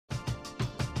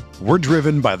We're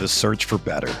driven by the search for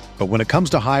better. But when it comes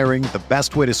to hiring, the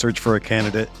best way to search for a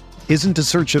candidate isn't to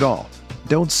search at all.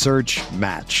 Don't search,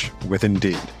 match with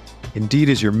Indeed. Indeed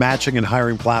is your matching and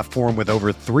hiring platform with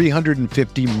over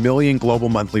 350 million global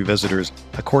monthly visitors,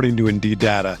 according to Indeed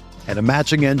data, and a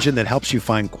matching engine that helps you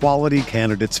find quality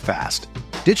candidates fast.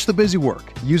 Ditch the busy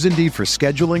work. Use Indeed for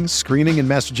scheduling, screening, and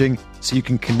messaging so you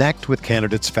can connect with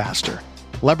candidates faster.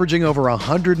 Leveraging over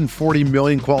 140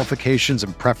 million qualifications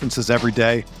and preferences every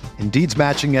day, Indeed's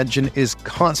matching engine is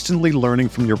constantly learning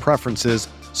from your preferences,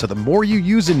 so the more you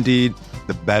use Indeed,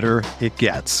 the better it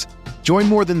gets. Join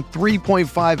more than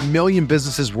 3.5 million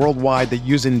businesses worldwide that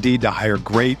use Indeed to hire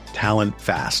great talent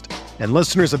fast. And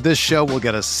listeners of this show will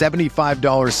get a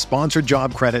 $75 sponsored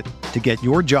job credit to get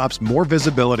your jobs more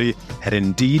visibility at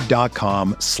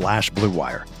Indeed.com/Blue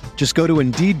Wire. Just go to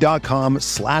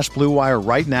Indeed.com/Blue Wire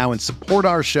right now and support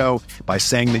our show by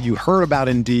saying that you heard about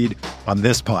Indeed on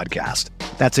this podcast.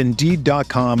 That's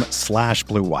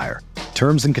Indeed.com/Blue Wire.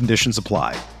 Terms and conditions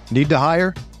apply. Need to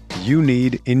hire? You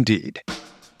need Indeed.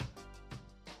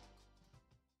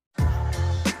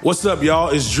 What's up, y'all?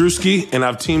 It's Drewski, and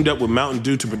I've teamed up with Mountain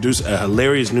Dew to produce a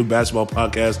hilarious new basketball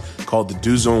podcast called The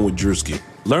Dew Zone with Drewski.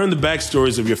 Learn the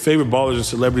backstories of your favorite ballers and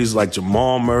celebrities like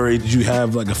Jamal Murray. Did you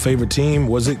have like a favorite team?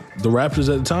 Was it the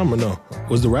Raptors at the time or no?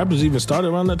 Was the Raptors even started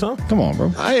around that time? Come on,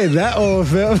 bro. I ain't that old,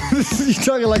 fam. You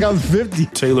talking like I'm 50.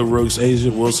 Taylor Rooks, Asia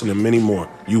Wilson, and many more.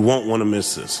 You won't want to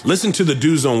miss this. Listen to The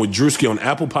Dew Zone with Drewski on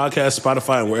Apple Podcasts,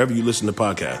 Spotify, and wherever you listen to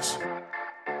podcasts.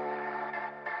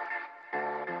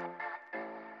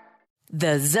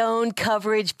 The Zone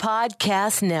Coverage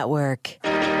Podcast Network.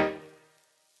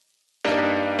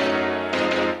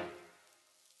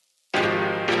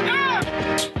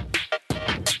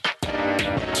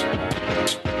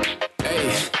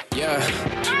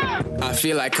 I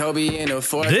feel like Kobe in the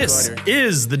fourth This quarter.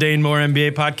 is the Dane Moore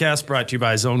NBA podcast brought to you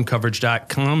by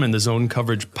ZoneCoverage.com and the Zone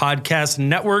Coverage Podcast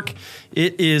Network.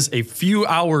 It is a few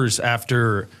hours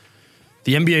after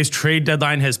the NBA's trade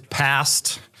deadline has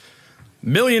passed. A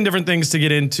million different things to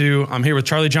get into. I'm here with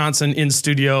Charlie Johnson in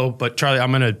studio, but Charlie, I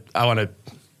want to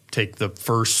take the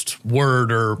first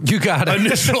word or you got it.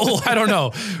 Initial, I don't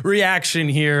know, reaction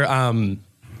here.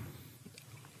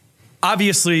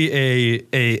 Obviously,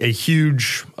 a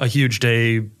huge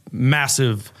day,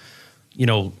 massive,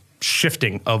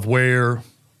 shifting of where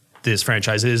this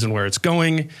franchise is and where it's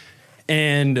going.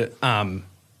 And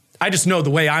I just know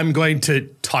the way I'm going to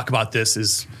talk about this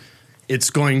is it's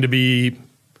going to be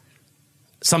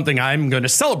something I'm going to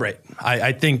celebrate.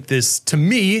 I think this, to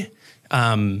me,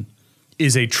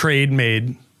 is a trade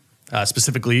made,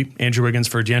 specifically Andrew Wiggins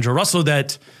for D'Angelo Russell,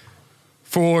 that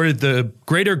for the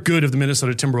greater good of the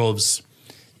Minnesota Timberwolves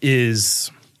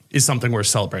is something worth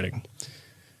celebrating.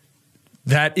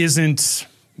 That isn't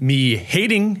me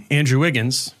hating Andrew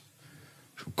Wiggins.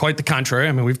 Quite the contrary.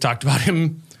 I mean, we've talked about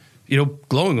him,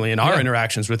 glowingly in our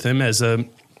interactions with him as a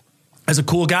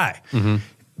cool guy. Mm-hmm.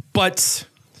 But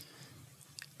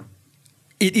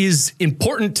it is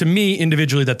important to me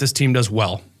individually that this team does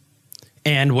well.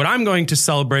 And what I'm going to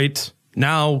celebrate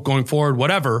now, going forward,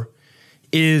 whatever,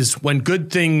 is when good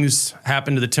things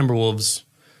happen to the Timberwolves,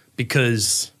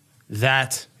 because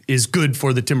that is good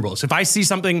for the Timberwolves. If I see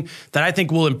something that I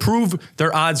think will improve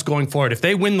their odds going forward, if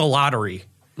they win the lottery,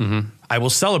 I will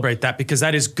celebrate that because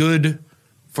that is good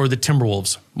for the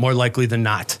Timberwolves, more likely than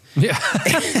not. Yeah.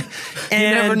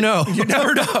 And you never know. You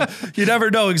never know. You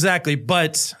never know exactly.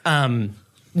 But,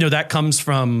 that comes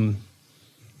from,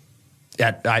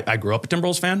 I grew up a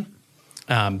Timberwolves fan.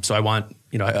 So I want,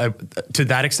 to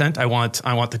that extent, I want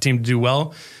the team to do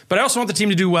well. But I also want the team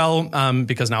to do well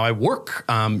because now I work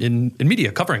in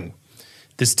media covering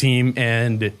this team,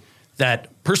 and that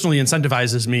personally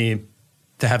incentivizes me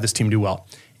to have this team do well.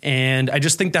 And I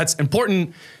just think that's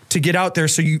important to get out there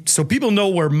so people know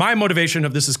where my motivation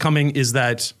of this is coming, is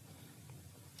that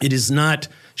it is not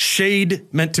shade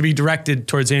meant to be directed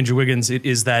towards Andrew Wiggins. It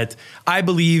is that I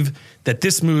believe that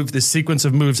this sequence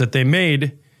of moves that they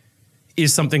made,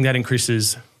 is something that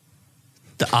increases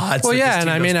the odds. Well, yeah, and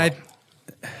I mean, I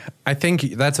think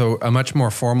that's a much more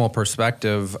formal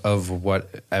perspective of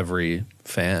what every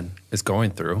fan is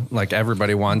going through. Like,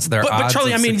 everybody wants their odds. But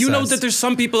Charlie, of success. you know that there's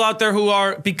some people out there who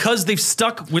are, because they've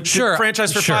stuck with the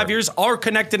franchise for 5 years, are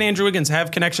connected to Andrew Wiggins,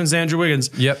 have connections to Andrew Wiggins.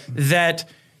 Yep. That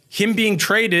him being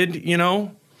traded,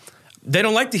 they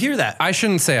don't like to hear that. I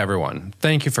shouldn't say everyone.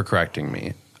 Thank you for correcting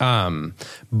me.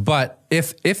 But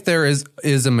if there is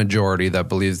a majority that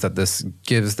believes that this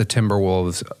gives the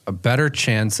Timberwolves a better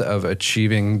chance of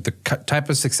achieving the type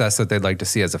of success that they'd like to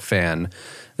see as a fan,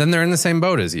 then they're in the same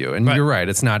boat as you. And You're right,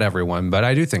 it's not everyone, but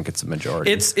I do think it's a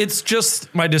majority. It's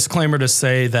just my disclaimer to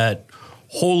say that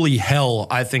holy hell,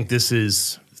 I think this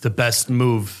is the best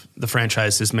move the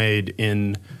franchise has made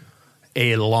in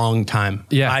a long time.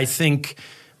 Yeah. I think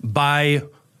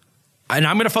and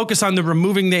I'm going to focus on the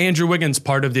removing the Andrew Wiggins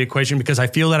part of the equation because I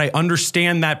feel that I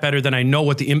understand that better than I know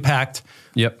what the impact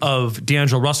of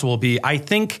D'Angelo Russell will be. I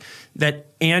think that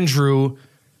Andrew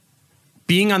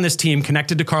being on this team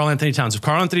connected to Karl Anthony Towns, if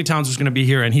Karl Anthony Towns was going to be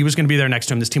here and he was going to be there next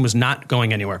to him, this team was not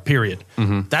going anywhere, period.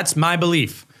 That's my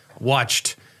belief.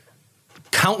 Watched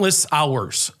countless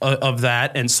hours of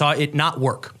that and saw it not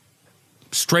work.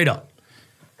 Straight up.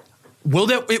 Will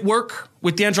it work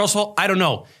with D'Angelo Russell? I don't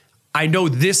know. I know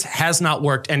this has not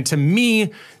worked. And to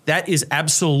me, that is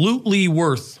absolutely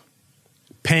worth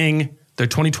paying their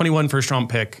 2021 first round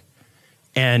pick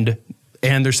and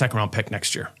their second round pick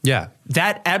next year. Yeah.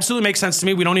 That absolutely makes sense to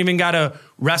me. We don't even got to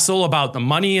wrestle about the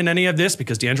money in any of this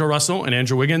because D'Angelo Russell and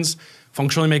Andrew Wiggins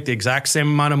functionally make the exact same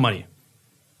amount of money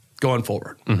going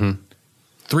forward.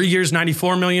 3 years,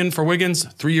 $94 million for Wiggins,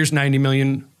 3 years, $90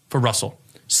 million for Russell.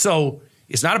 So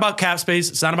it's not about cap space.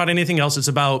 It's not about anything else. It's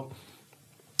about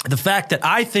the fact that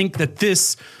I think that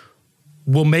this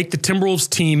will make the Timberwolves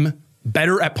team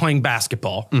better at playing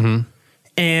basketball.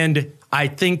 And I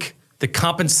think the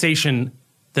compensation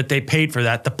that they paid for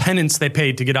that, the penance they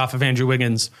paid to get off of Andrew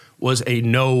Wiggins was a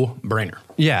no-brainer.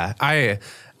 Yeah, I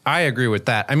agree with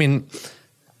that. I mean,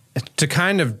 to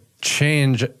kind of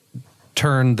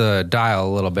turn the dial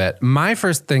a little bit, my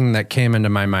first thing that came into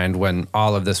my mind when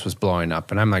all of this was blowing up,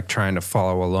 and I'm like trying to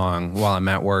follow along while I'm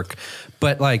at work,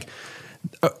 but like,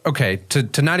 okay,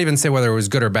 to not even say whether it was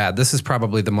good or bad, this is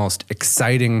probably the most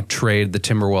exciting trade the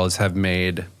Timberwolves have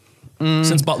made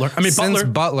since Butler. Since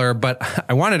Butler, but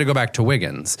I wanted to go back to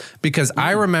Wiggins because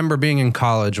I remember being in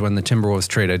college when the Timberwolves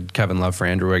traded Kevin Love for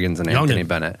Andrew Wiggins and Anthony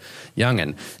Bennett.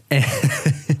 Youngin.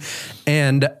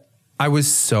 And I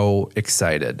was so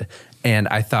excited. And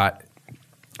I thought,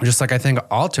 just like I think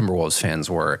all Timberwolves fans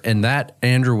were, and that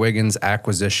Andrew Wiggins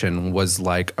acquisition was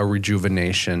like a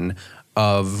rejuvenation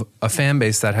of a fan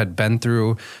base that had been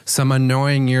through some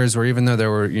annoying years where even though there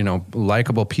were,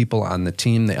 likable people on the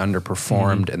team, they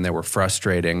underperformed and they were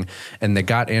frustrating. And they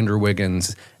got Andrew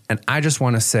Wiggins. And I just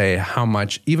want to say how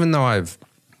much, even though I've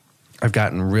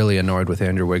gotten really annoyed with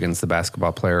Andrew Wiggins, the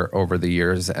basketball player, over the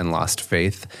years and lost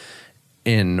faith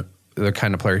in the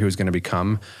kind of player he was going to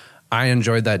become, I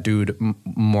enjoyed that dude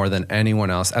more than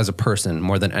anyone else as a person,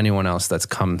 more than anyone else that's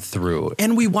come through.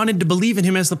 And we wanted to believe in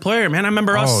him as the player, man. I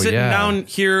remember us sitting down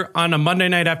here on a Monday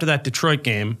night after that Detroit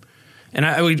game, and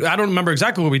I don't remember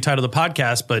exactly what we titled the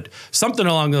podcast, but something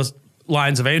along those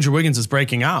lines of Andrew Wiggins is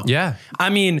breaking out. Yeah. I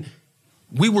mean,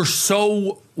 we were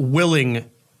so willing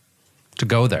to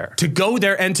go there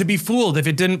and to be fooled if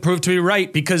it didn't prove to be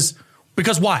right. Because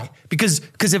why? Because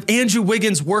if Andrew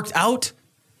Wiggins worked out,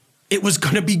 it was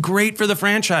going to be great for the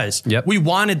franchise. Yep. We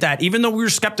wanted that, even though we were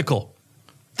skeptical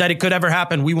that it could ever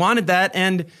happen. We wanted that,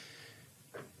 and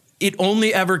it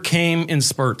only ever came in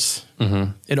spurts.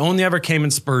 It only ever came in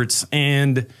spurts,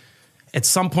 and at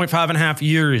some point, 5.5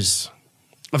 years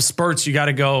of spurts, you got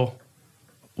to go,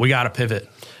 we got to pivot.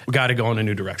 We got to go in a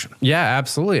new direction. Yeah,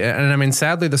 absolutely. And I mean,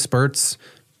 sadly, the spurts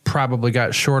probably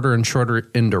got shorter and shorter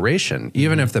in duration.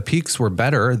 Even if the peaks were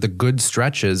better, the good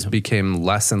stretches became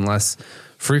less and less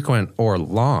frequent or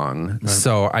long. Right.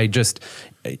 So I just,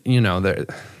 I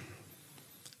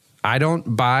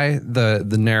don't buy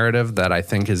the narrative that I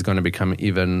think is going to become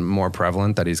even more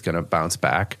prevalent, that he's going to bounce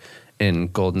back in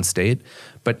Golden State.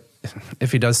 But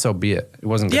if he does, so be it. It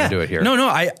wasn't going to do it here. No,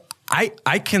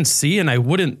 I can see, and I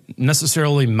wouldn't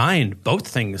necessarily mind both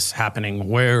things happening,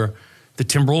 where the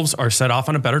Timberwolves are set off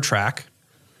on a better track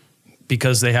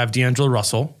because they have D'Angelo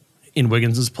Russell in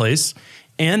Wiggins' place,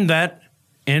 and that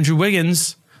Andrew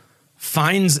Wiggins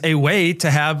finds a way to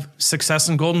have success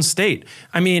in Golden State.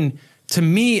 I mean, to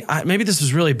me, maybe this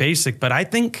is really basic, but I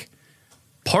think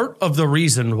part of the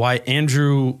reason why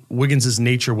Andrew Wiggins'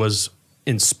 nature was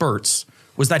in spurts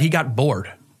was that he got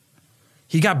bored.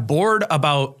 He got bored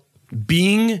about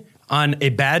being on a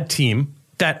bad team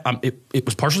that it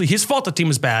was partially his fault the team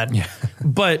was bad,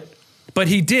 but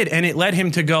he did, and it led him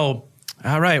to go,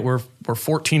 all right, we're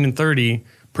 14-30,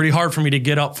 pretty hard for me to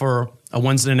get up for a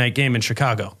Wednesday night game in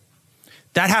Chicago.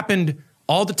 That happened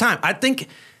all the time. I think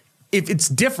if it's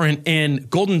different and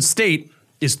Golden State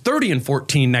is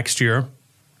 30-14 next year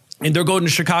and they're going to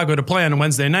Chicago to play on a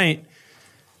Wednesday night,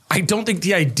 I don't think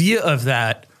the idea of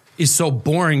that is so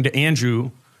boring to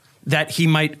Andrew that he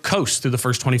might coast through the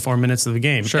first 24 minutes of the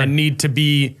game and need to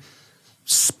be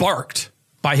sparked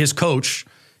by his coach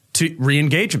to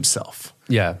re-engage himself.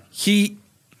 Yeah. He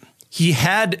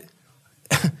had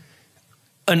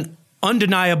an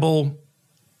undeniable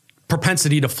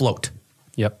propensity to float.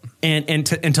 Yep. And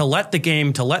to let the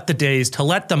game, to let the days, to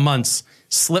let the months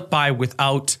slip by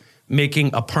without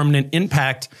making a permanent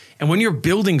impact. And when you're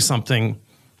building something,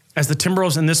 as the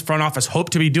Timberwolves in this front office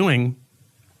hope to be doing,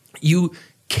 you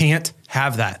can't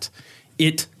have that.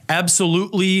 It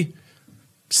absolutely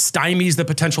stymies the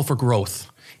potential for growth.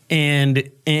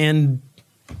 And again,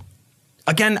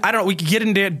 I don't know, we could get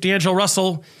into D'Angelo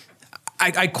Russell.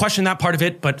 I question that part of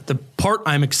it, but the part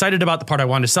I'm excited about, the part I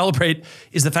want to celebrate,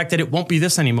 is the fact that it won't be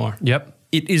this anymore. Yep.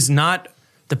 It is not,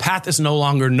 the path is no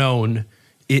longer known.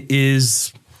 It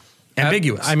is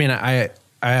ambiguous. I mean, I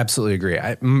absolutely agree.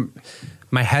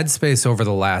 My headspace over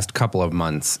the last couple of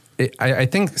months, I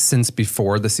think since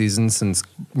before the season, since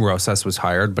Rosas was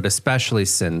hired, but especially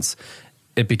since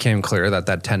it became clear that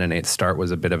 10-8 start was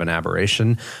a bit of an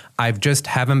aberration, I've just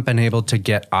haven't been able to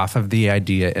get off of the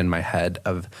idea in my head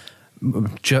of,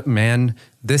 man,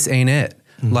 this ain't it.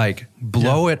 Like,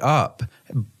 blow it up.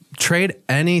 Trade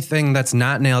anything that's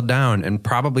not nailed down, and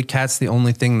probably Cat's the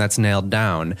only thing that's nailed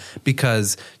down,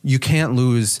 because you can't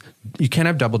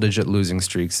have double-digit losing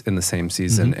streaks in the same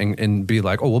season and be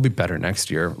like, oh, we'll be better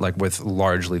next year, like with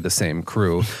largely the same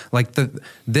crew. Like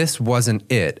this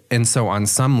wasn't it. And so on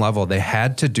some level, they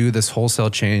had to do this wholesale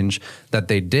change that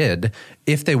they did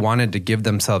if they wanted to give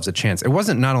themselves a chance. It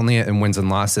wasn't not only in wins and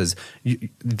losses.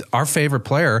 Our favorite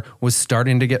player was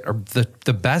starting to get,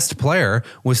 the best player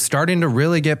was starting to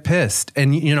really get pissed.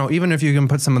 And, even if you can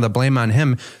put some of the blame on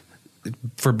him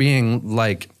for being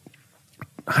like,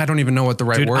 I don't even know what the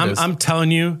right word is. I'm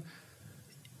telling you,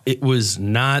 that was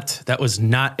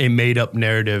not a made up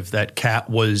narrative that Cat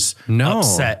was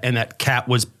upset and that Cat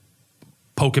was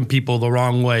poking people the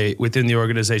wrong way within the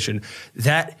organization.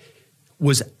 That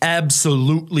was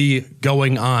absolutely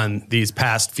going on these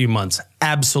past few months.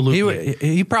 Absolutely.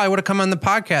 He probably would have come on the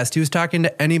podcast. He was talking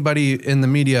to anybody in the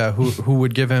media who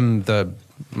would give him the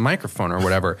microphone or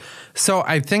whatever. So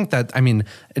I think that,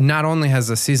 not only has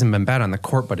the season been bad on the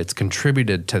court, but it's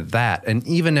contributed to that. And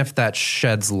even if that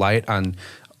sheds light on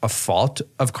a fault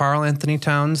of Karl Anthony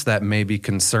Towns that may be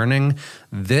concerning,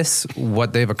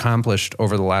 what they've accomplished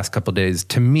over the last couple of days,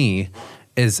 to me,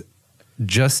 is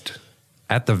just,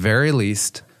 at the very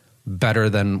least, better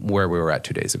than where we were at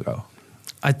 2 days ago.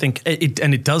 I think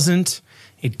it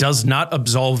does not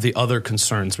absolve the other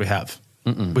concerns we have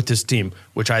with this team,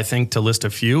 which I think, to list a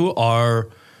few, are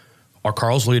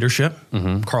Karl's leadership,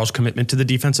 Karl's commitment to the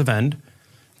defensive end,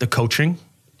 the coaching,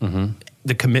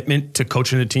 the commitment to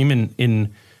coaching the team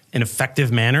in an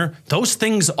effective manner. Those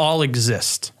things all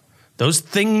exist. Those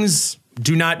things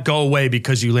do not go away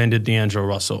because you landed D'Angelo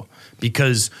Russell,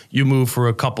 because you move for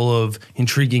a couple of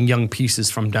intriguing young pieces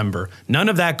from Denver. None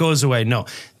of that goes away. No,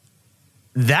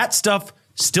 that stuff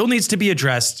still needs to be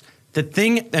addressed. The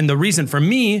thing, and the reason for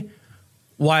me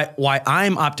why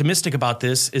I'm optimistic about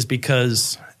this is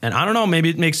because, and I don't know, maybe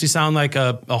it makes you sound like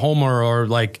a homer or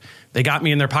like they got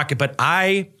me in their pocket, but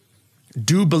I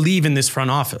do believe in this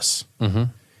front office.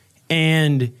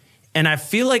 And I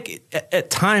feel like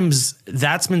at times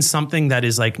that's been something that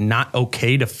is like not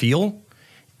okay to feel.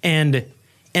 And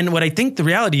what I think the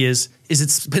reality is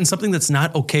it's been something that's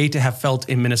not okay to have felt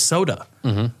in Minnesota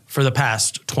for the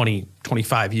past 20,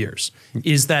 25 years,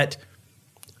 is that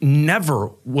never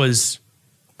was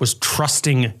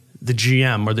trusting the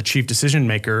GM or the chief decision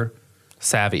maker.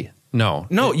 Savvy. No,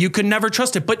 you could never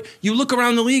trust it. But you look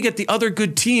around the league at the other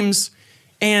good teams,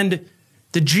 and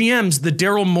the GMs, the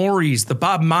Daryl Moreys, the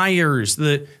Bob Myers,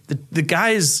 the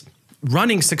guys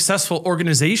running successful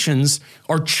organizations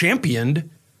are championed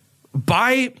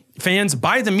by fans,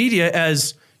 by the media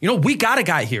as, we got a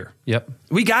guy here. Yep.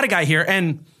 We got a guy here.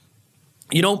 And,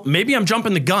 maybe I'm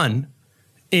jumping the gun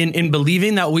in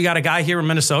believing that we got a guy here in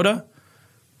Minnesota,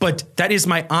 but that is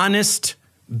my honest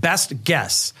best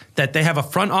guess, that they have a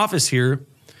front office here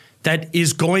that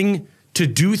is going to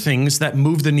do things that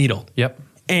move the needle. Yep.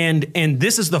 And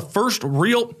this is the first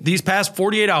real, these past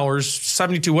 48 hours,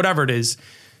 72, whatever it is,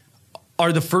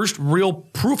 are the first real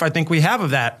proof I think we have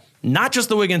of that. Not just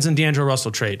the Wiggins and D'Angelo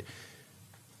Russell trade.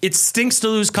 It stinks to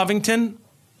lose Covington,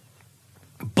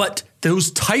 but those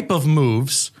type of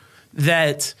moves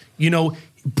that,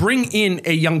 bring in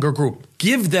a younger group,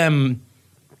 give them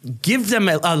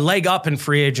a leg up in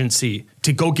free agency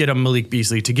to go get a Malik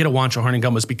Beasley, to get a Juancho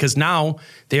Hernan-Gomez, because now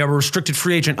they are a restricted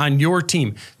free agent on your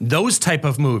team. Those type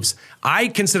of moves, I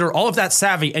consider all of that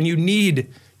savvy, and you need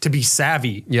to be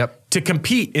savvy to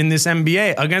compete in this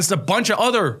NBA against a bunch of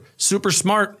other super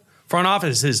smart front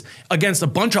offices, against a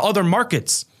bunch of other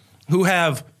markets who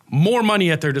have more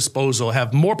money at their disposal,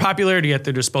 have more popularity at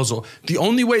their disposal. The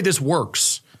only way this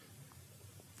works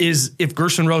is if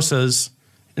Gerson Rosas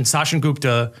and Sachin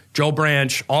Gupta, Joe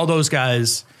Branch, all those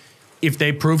guys if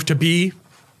they prove to be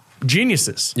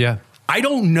geniuses. Yeah. I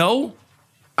don't know.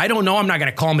 I'm not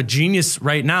going to call him a genius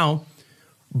right now.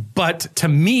 But to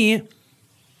me,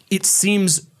 it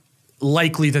seems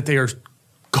likely that they are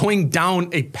going down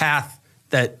a path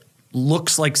that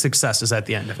looks like success is at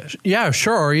the end of it. Yeah,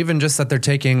 sure. Or even just that they're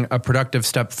taking a productive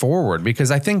step forward,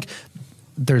 because I think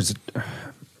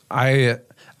I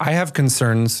have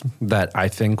concerns that I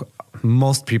think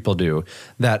most people do,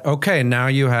 that, okay, now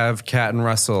you have Cat and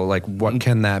Russell, like what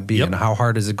can that be? Yep. And how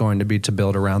hard is it going to be to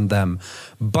build around them?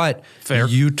 But Fair.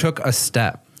 You took a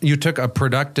step. You took a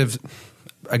productive,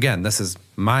 again, this is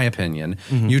my opinion.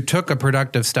 You took a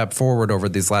productive step forward over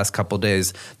these last couple of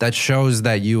days that shows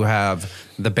that you have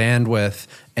the bandwidth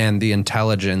and the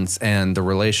intelligence and the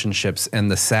relationships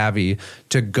and the savvy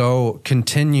to go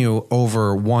continue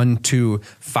over 1, 2,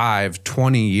 5,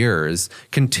 20 years,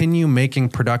 continue making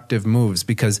productive moves,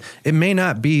 because it may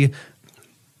not be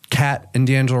Cat and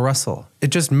D'Angelo Russell. It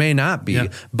just may not be. Yeah.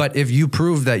 But if you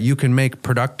prove that you can make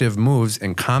productive moves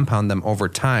and compound them over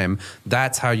time,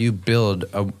 that's how you build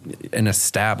an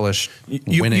established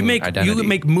winning identity. You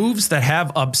make moves that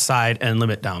have upside and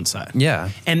limit downside.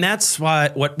 Yeah. And that's why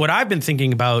what I've been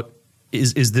thinking about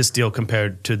is this deal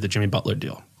compared to the Jimmy Butler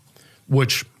deal,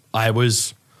 which I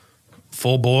was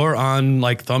full bore on,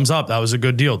 like, thumbs up. That was a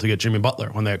good deal to get Jimmy Butler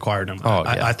when they acquired him.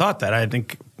 I thought that. I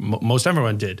think most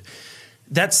everyone did.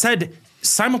 That said,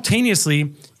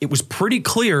 simultaneously, it was pretty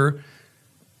clear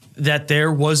that there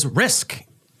was risk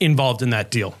involved in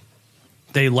that deal.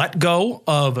 They let go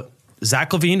of Zach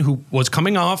LaVine, who was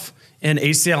coming off an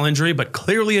ACL injury, but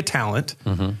clearly a talent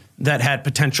that had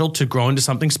potential to grow into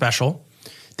something special.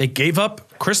 They gave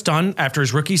up Chris Dunn after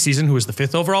his rookie season, who was the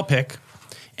 5th overall pick,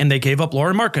 and they gave up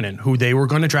Lauri Markkanen, who they were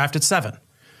going to draft at 7.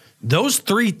 Those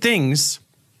 3 things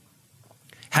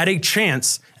had a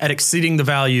chance at exceeding the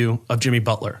value of Jimmy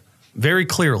Butler very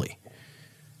clearly.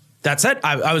 That said,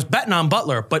 I was betting on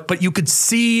Butler, but you could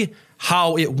see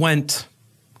how it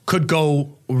could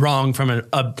go wrong from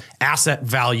an asset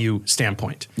value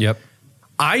standpoint. Yep.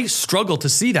 I struggle to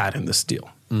see that in this deal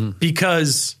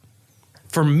because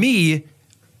for me,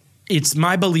 it's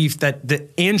my belief that the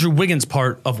Andrew Wiggins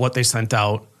part of what they sent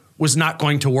out was not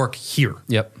going to work here.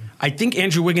 Yep. I think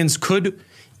Andrew Wiggins could,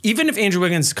 even if Andrew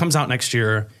Wiggins comes out next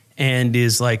year and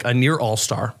is like a near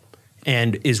all-star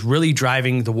and is really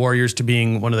driving the Warriors to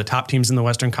being one of the top teams in the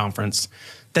Western Conference,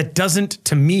 that doesn't,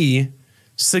 to me,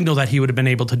 signal that he would have been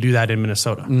able to do that in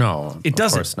Minnesota. No, it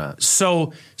doesn't. Of course not.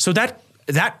 So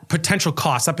that potential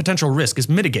cost, that potential risk is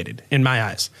mitigated in my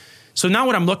eyes. So now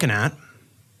what I'm looking at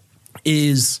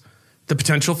is the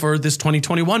potential for this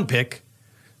 2021 pick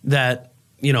that,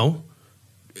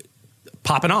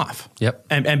 popping off. Yep.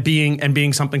 And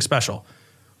being something special.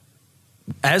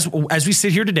 As we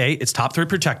sit here today, it's top 3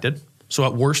 protected. So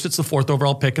at worst, it's the 4th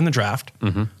overall pick in the draft.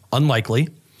 Unlikely,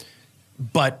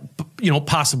 but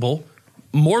possible.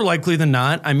 More likely than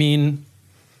not,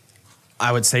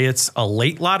 I would say it's a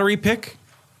late lottery pick.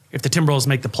 If the Timberwolves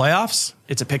make the playoffs,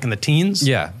 it's a pick in the teens.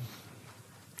 Yeah.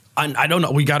 I don't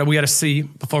know. We got to see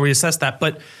before we assess that.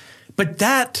 But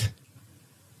that,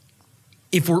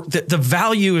 if we're the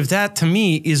value of that to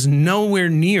me is nowhere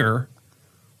near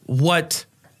what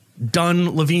Dunn,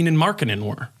 LaVine, and Markkanen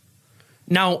were.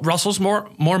 Now Russell's more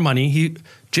money.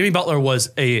 Jimmy Butler was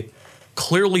a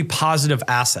clearly positive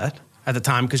asset at the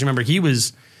time because remember he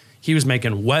was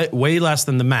making way less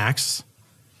than the max,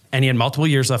 and he had multiple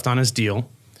years left on his deal.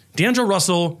 D'Angelo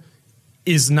Russell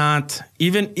is not,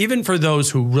 even for those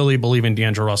who really believe in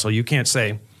D'Angelo Russell, you can't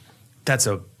say that's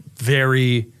a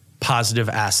very positive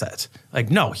asset. Like,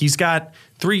 no, he's got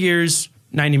 3 years,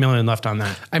 $90 million left on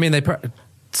that.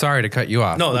 Sorry to cut you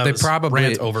off. No, they probably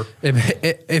rant over.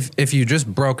 If you just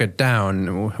broke it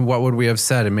down, what would we have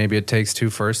said? And maybe it takes 2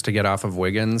 firsts to get off of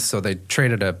Wiggins. So they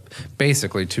traded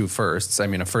basically 2 firsts.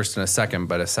 A first and a second,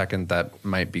 but a second that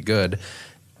might be good.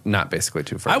 Not basically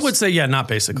 2 firsts. I would say, yeah, not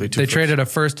basically 2 They firsts. traded a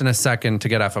first and a second to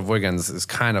get off of Wiggins is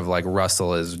kind of like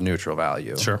Russell is neutral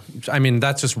value. Sure.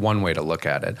 That's just one way to look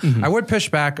at it. I would push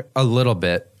back a little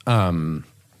bit.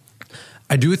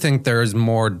 I do think there's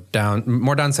more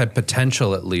downside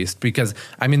potential at least because,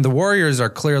 the Warriors are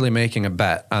clearly making a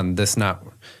bet on this not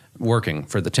working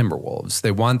for the Timberwolves.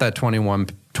 They want that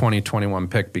 2021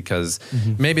 pick because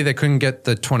maybe they couldn't get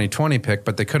the 2020 pick,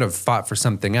 but they could have fought for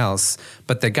something else.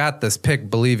 But they got this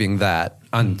pick believing that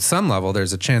on some level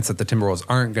there's a chance that the Timberwolves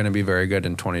aren't going to be very good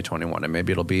in 2021. And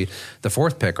maybe it'll be the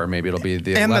 4th pick or maybe it'll be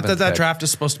the 11th and pick. that draft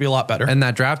is supposed to be a lot better. And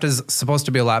that draft is supposed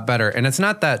to be a lot better. And it's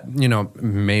not that,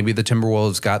 maybe the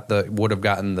Timberwolves would have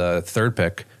gotten the 3rd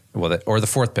pick or the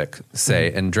 4th pick,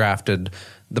 say, and drafted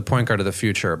the point guard of the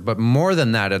future. But more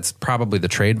than that, it's probably the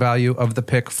trade value of the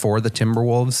pick for the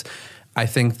Timberwolves. I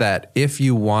think that if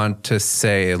you want to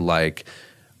say, like,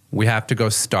 we have to go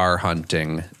star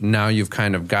hunting, now you've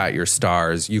kind of got your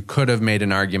stars. You could have made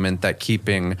an argument that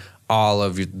keeping all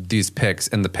of these picks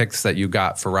and the picks that you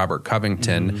got for Robert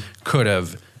Covington could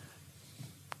have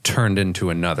turned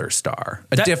into another star,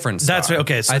 different star. That's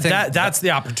okay. So that's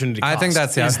the opportunity cost. I think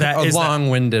that's a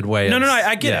long-winded way. No,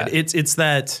 I get it. It's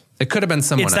that it could have been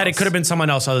someone else. It's that it could have been someone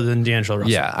else other than D'Angelo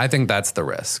Russell. Yeah, I think that's the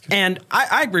risk. And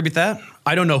I agree with that.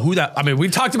 I don't know who that. I mean,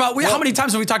 we've talked about. How many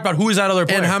times have we talked about who is that other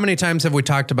player? And how many times have we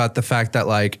talked about the fact that,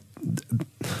 like,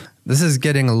 this is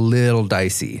getting a little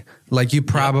dicey. Like, you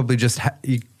probably just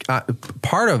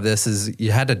part of this is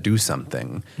you had to do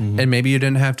something, and maybe you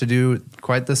didn't have to do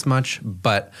quite this much,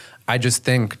 but I just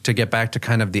think, to get back to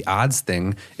kind of the odds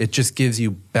thing, it just gives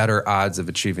you better odds of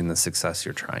achieving the success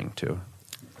you're trying to.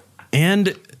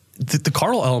 And the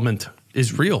Carl element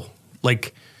is real.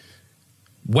 Like,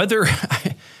 whether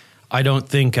I don't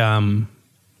think Carl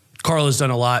has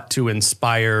done a lot to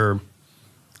inspire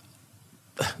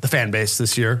the fan base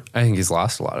this year. I think he's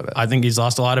lost a lot of it. I think he's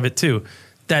lost a lot of it too.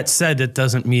 That said, it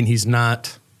doesn't mean he's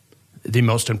not the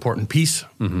most important piece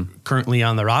currently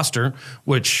on the roster,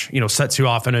 which, you know, sets you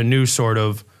off in a new sort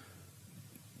of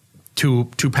two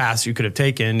paths you could have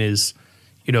taken is,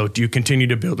 you know, do you continue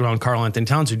to build around Karl Anthony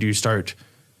Towns, or do you start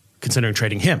considering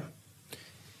trading him?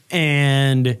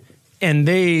 And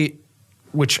they,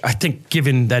 which I think,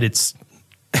 given that it's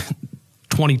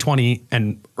 2020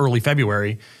 and early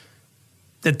February,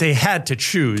 that they had to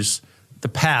choose the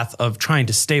path of trying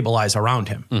to stabilize around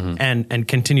him and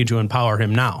continue to empower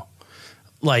him now.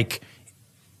 Like,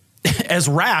 as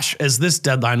rash as this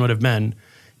deadline would have been,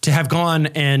 to have gone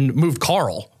and moved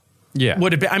Carl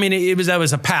would have been, I mean, that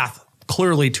was a path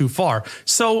clearly too far.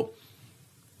 So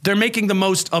they're making the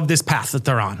most of this path that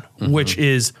they're on, which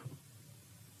is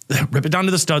rip it down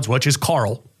to the studs, which is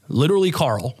Carl, literally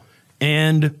Carl,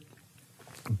 and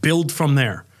build from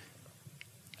there.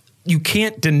 You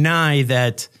can't deny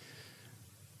that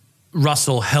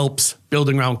Russell helps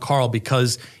building around Carl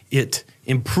because it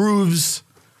improves,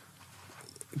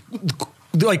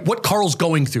 like, what Carl's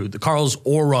going through, Carl's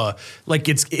aura. Like,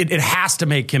 it has to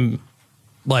make him,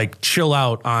 like, chill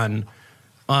out on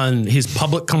his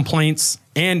public complaints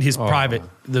and his private,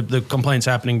 the complaints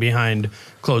happening behind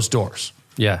closed doors.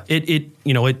 Yeah.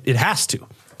 It has to.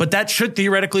 But that should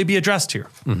theoretically be addressed here.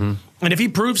 And if he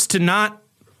proves to not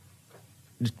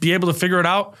be able to figure it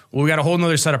out, well, we got a whole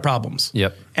nother set of problems.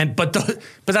 Yep. But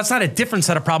that's not a different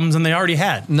set of problems than they already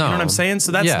had. No. You know what I'm saying?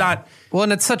 So that's not. Well,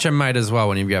 and it's such a might as well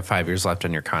when you've got 5 years left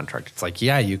on your contract. It's like,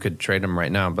 yeah, you could trade him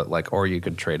right now, but like, or you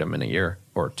could trade him in a year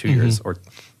or 2 years or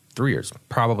 3 years.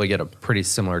 Probably get a pretty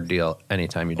similar deal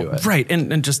anytime you do it. Right.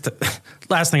 And just the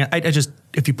last thing, I just,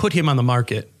 if you put him on the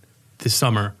market this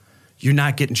summer, you're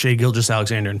not getting Shai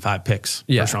Gilgeous-Alexander and 5 picks,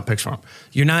 first round picks for him.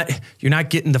 You're not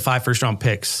getting the 5 first round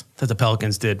picks that the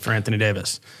Pelicans did for Anthony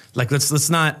Davis. Like, let's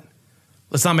not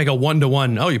make a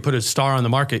 1-to-1. Oh, you put a star on the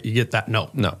market, you get that.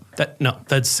 No,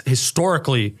 that's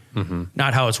historically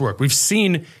not how it's worked. We've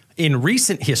seen in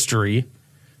recent history,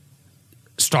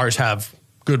 stars have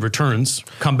good returns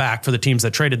come back for the teams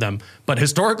that traded them. But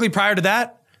historically, prior to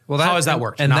that, how has that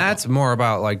worked? And that's more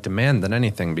about, like, demand than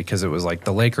anything, because it was like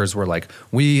the Lakers were like,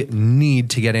 we need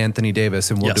to get Anthony Davis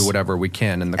and we'll do whatever we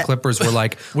can. And the Clippers were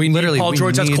like, we need Paul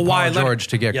George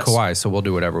to get Kawhi, so we'll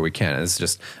do whatever we can. It's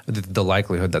just the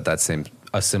likelihood that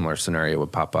a similar scenario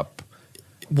would pop up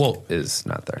is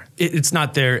not there. It's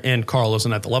not there, and Carl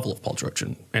isn't at the level of Paul George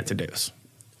and Anthony Davis.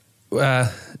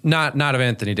 Not of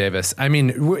Anthony Davis. I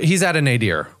mean, he's at an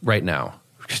nadir right now.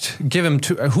 Give him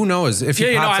 2. Who knows if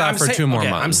he pops out for 2 more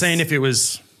months? I'm saying if it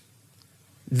was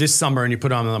this summer and you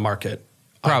put him on the market,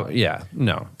 probably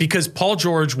no. Because Paul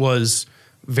George was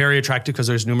very attractive because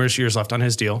there's numerous years left on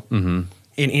his deal, and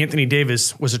Anthony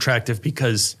Davis was attractive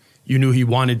because you knew he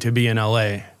wanted to be in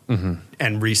LA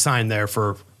and re-sign there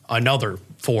for another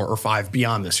 4 or 5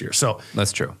 beyond this year. So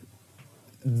that's true.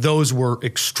 Those were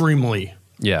extremely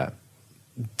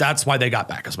That's why they got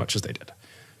back as much as they did.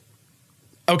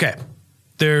 Okay.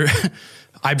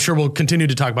 I'm sure we'll continue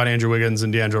to talk about Andrew Wiggins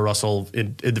and D'Angelo Russell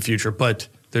in the future, but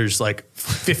there's like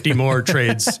 50 more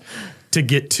trades to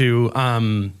get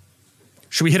to.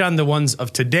 Should we hit on the ones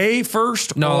of today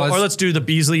first? No, or let's do the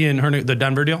Beasley and the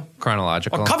Denver deal?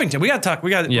 Chronological. Oh, Covington. We got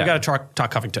to talk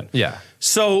Covington. Yeah.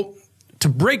 So to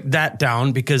break that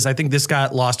down, because I think this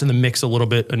got lost in the mix a little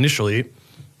bit initially,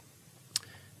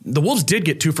 the Wolves did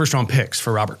get 2 first-round picks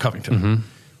for Robert Covington,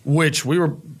 which we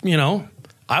were,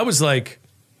 I was like,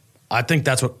 I think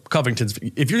that's what Covington's.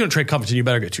 If you're going to trade Covington, you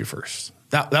better get 2 firsts.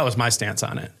 That was my stance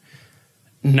on it.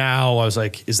 Now I was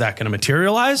like, is that going to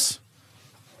materialize?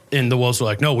 And the Wolves were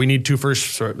like, no, we need 2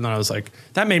 firsts. And then I was like,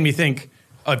 that made me think,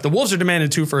 if the Wolves are demanding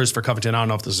 2 firsts for Covington, I don't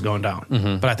know if this is going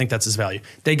down. But I think that's his value.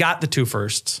 They got the 2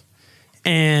 firsts.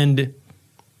 And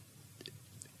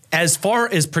as far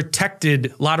as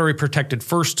lottery protected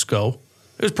firsts go,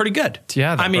 it was pretty good.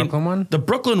 Yeah, Brooklyn one? The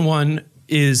Brooklyn one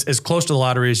is as close to the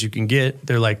lottery as you can get.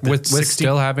 They're like with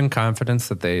still having confidence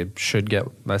that they should get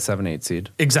a 7-8 seed.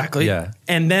 Exactly. Yeah.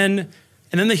 And then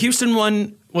the Houston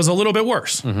one was a little bit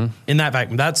worse in that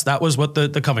vacuum. That was what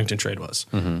the Covington trade was.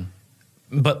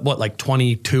 But what, like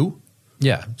 22?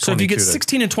 Yeah. So if you get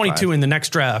 16 and 22 5. In the next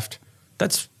draft,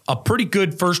 that's a pretty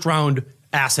good first round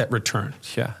asset return.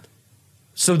 Yeah.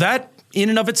 So that in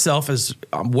and of itself is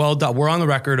well done. We're on the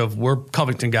record of we're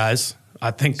Covington guys.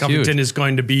 I think Covington is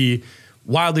going to be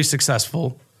wildly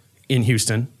successful in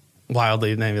Houston.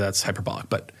 Wildly, maybe that's hyperbolic,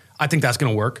 but I think that's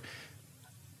going to work.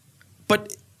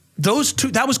 But those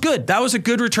two, that was good. That was a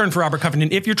good return for Robert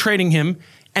Covington if you're trading him.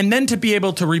 And then to be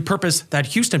able to repurpose that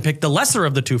Houston pick, the lesser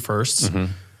of the 2 firsts,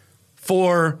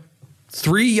 for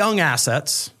 3 young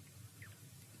assets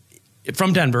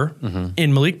from Denver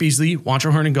in Malik Beasley,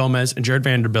 Juancho Hernan-Gomez, and Jared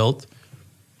Vanderbilt,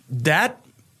 that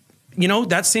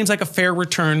seems like a fair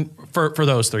return for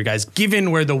those 3 guys,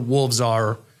 given where the Wolves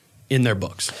are in their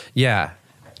books. Yeah.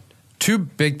 2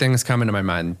 big things come into my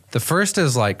mind. The first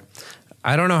is like,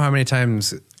 I don't know how many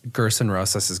times Gerson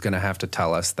Rosas is going to have to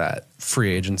tell us that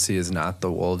free agency is not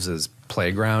the Wolves'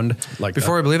 playground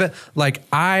before we believe it. Like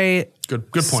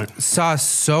Good point. Saw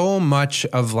so much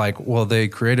of like, well, they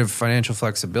created financial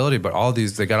flexibility, but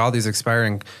they got all these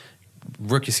expiring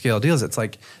rookie scale deals. It's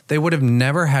like they would have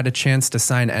never had a chance to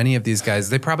sign any of these guys.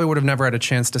 They probably would have never had a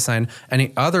chance to sign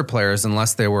any other players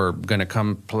unless they were going to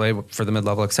come play for the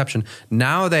mid-level exception.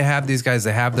 Now they have these guys.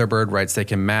 They have their bird rights. They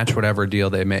can match whatever deal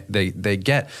they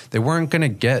get. They weren't going to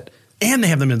get. And they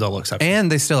have the mid-level exception.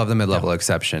 And they still have the mid-level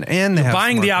exception. And they have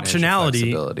buying the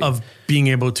optionality of being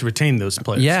able to retain those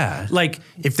players. Yeah. Like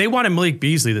if they wanted Malik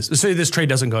Beasley, say this trade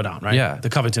doesn't go down, right? Yeah.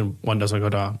 The Covington one doesn't go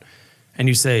down. And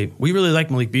you say, we really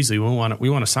like Malik Beasley. We want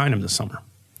to sign him this summer.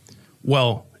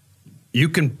 Well, you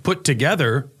can put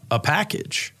together a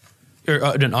package or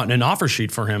an offer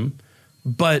sheet for him,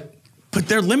 but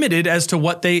they're limited as to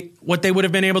what they would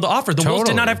have been able to offer. The Wolves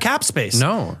did not have cap space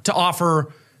to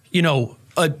offer,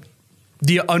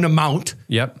 an amount.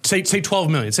 Yep. Say $12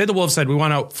 million. Say the Wolves said we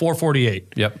want out $448.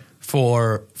 Yep.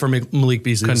 For Malik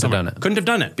Beasley. Couldn't have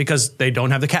done it because they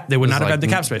don't have the cap. They would not have had the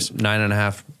cap space.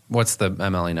 9.5. What's the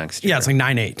MLE next year? Yeah, it's like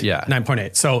 9.8. Yeah.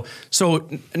 9.8. So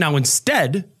now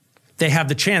instead, they have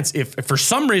the chance, if for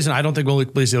some reason, I don't think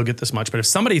Malik Beasley will get this much, but if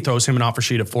somebody throws him an offer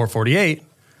sheet of $448,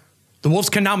 the Wolves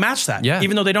can now match that,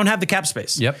 even though they don't have the cap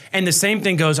space. Yep. And the same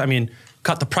thing goes,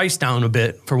 cut the price down a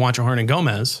bit for Juancho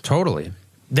Hernan-Gomez. Totally.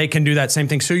 They can do that same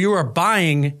thing. So you are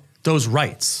buying those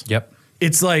rights. Yep.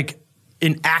 It's like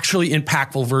an actually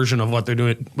impactful version of what they're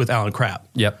doing with Alan Crabb.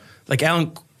 Yep. Like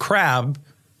Alan Crabb,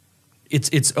 it's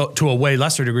to a way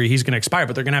lesser degree, he's going to expire,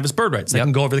 but they're going to have his bird rights. They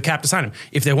can go over the cap to sign him.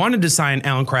 If they wanted to sign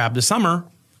Alan Crabb this summer,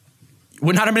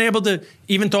 would not have been able to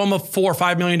even throw him a $4 or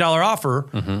 $5 million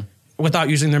offer without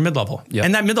using their mid-level. Yep.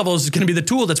 And that mid-level is going to be the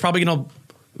tool that's probably going to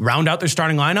round out their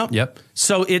starting lineup. Yep.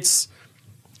 So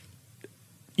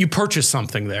you purchase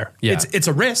something there. Yeah. It's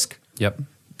a risk. Yep.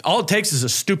 All it takes is a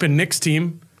stupid Knicks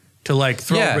team to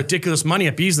throw ridiculous money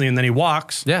at Beasley and then he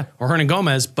walks. Yeah. Or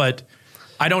Hernan-Gomez, but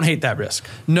I don't hate that risk.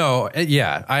 No,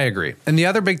 I agree. And the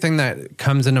other big thing that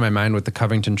comes into my mind with the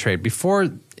Covington trade, before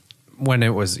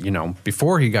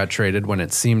he got traded, when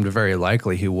it seemed very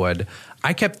likely he would,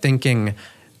 I kept thinking,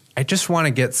 I just want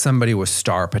to get somebody with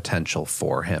star potential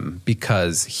for him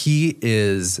because he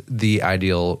is the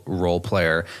ideal role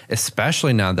player,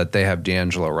 especially now that they have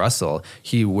D'Angelo Russell.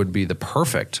 He would be the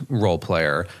perfect role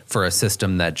player for a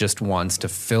system that just wants to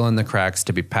fill in the cracks,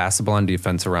 to be passable on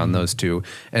defense around those two,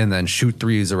 and then shoot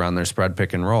threes around their spread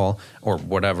pick and roll or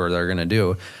whatever they're going to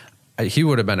do. He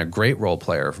would have been a great role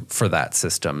player for that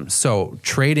system. So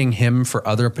trading him for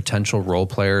other potential role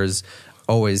players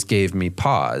always gave me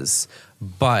pause.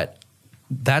 But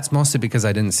that's mostly because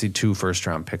I didn't see 2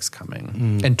 first-round picks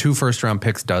coming. And 2 first-round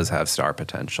picks does have star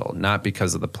potential, not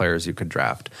because of the players you could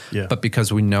draft, but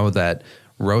because we know that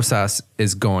Rosas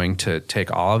is going to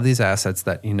take all of these assets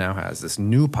that he now has, this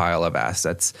new pile of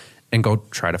assets, and go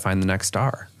try to find the next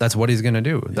star. That's what he's going to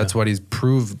do. That's what he's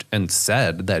proved and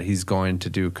said that he's going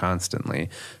to do constantly.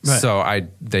 Right. So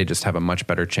they just have a much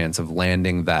better chance of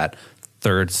landing that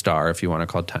third star, if you want to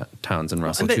call Towns and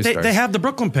Russell two stars. They have the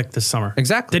Brooklyn pick this summer.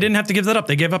 Exactly. They didn't have to give that up.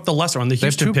 They gave up the lesser one, the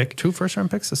Houston pick. 2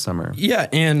 first-round picks this summer. Yeah,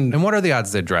 and what are the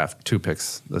odds they draft 2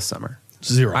 picks this summer?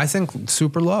 Zero. I think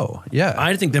super low. Yeah.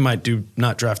 I think they might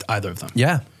not draft either of them.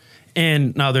 Yeah.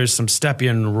 And now there's some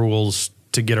Stepien rules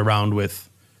to get around with,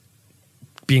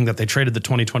 being that they traded the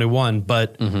 2021,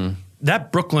 but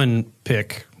that Brooklyn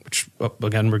pick, which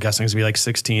again we're guessing is going to be like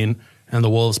 16, and the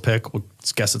Wolves pick, we'll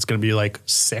guess it's going to be like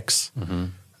 6.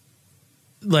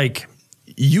 Like,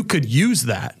 you could use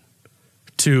that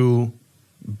to,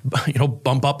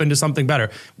 bump up into something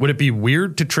better. Would it be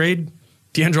weird to trade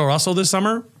D'Angelo Russell this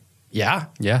summer? Yeah.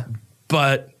 Yeah.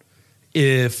 But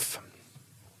if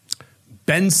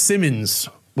Ben Simmons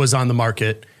was on the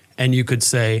market and you could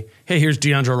say, hey, here's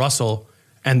D'Angelo Russell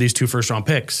and these 2 first-round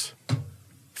picks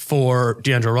for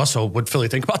D'Angelo Russell, would Philly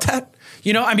think about that?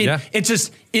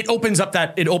 It opens up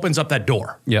that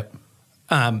door. Yep.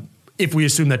 If we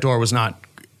assume that door was not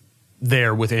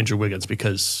there with Andrew Wiggins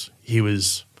because he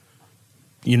was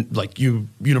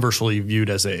universally viewed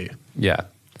as a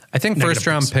I think negative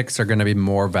first-round piece. picks are going to be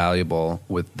more valuable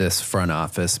with this front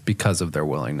office because of their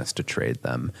willingness to trade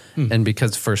them, and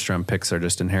because first-round picks are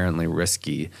just inherently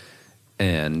risky,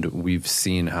 and we've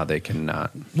seen how they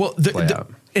cannot play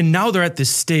out. And now they're at this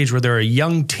stage where they're a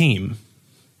young team,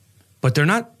 but they're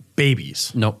not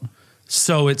babies. Nope.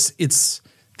 So it's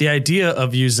the idea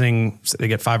of using, they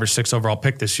get 5 or 6 overall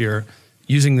pick this year,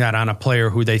 using that on a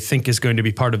player who they think is going to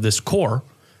be part of this core.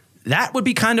 That would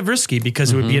be kind of risky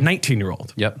because it would be a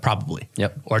 19-year-old, probably.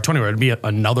 Yep. Or a 20-year-old. It'd be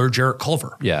another Jarrett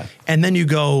Culver. Yeah. And then you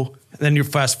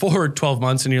fast forward 12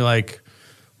 months and you're like,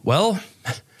 well,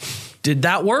 did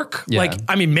that work? Yeah.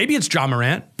 Maybe it's John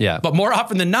Morant. Yeah. But more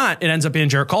often than not, it ends up being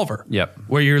Jarrett Culver. Yep.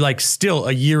 Where you're like still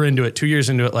a year into it, 2 years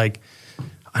into it, like,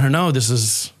 I don't know, this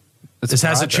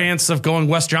has a chance of going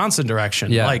Wes Johnson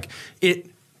direction. Yeah.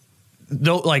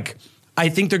 I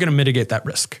think they're going to mitigate that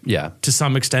risk to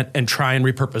some extent and try and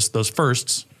repurpose those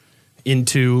firsts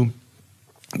into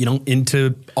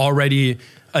already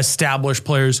established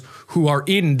players who are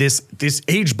in this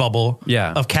age bubble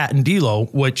of Cat and D'Lo,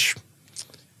 which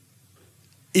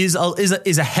is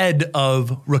ahead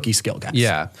of rookie skill guys.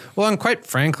 Yeah. Well, and quite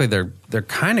frankly, they're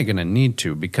kind of going to need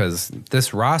to, because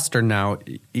this roster now,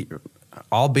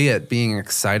 albeit being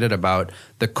excited about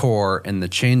the core and the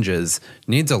changes,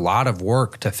 needs a lot of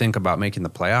work to think about making the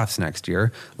playoffs next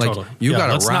year. Like, Totally. you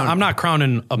got to round. I'm not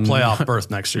crowning a playoff berth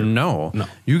next year. No.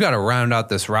 You got to round out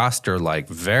this roster like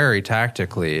very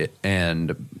tactically,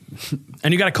 and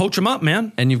you got to coach them up,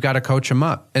 man. And you've got to coach them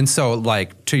up. And so,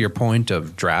 like, to your point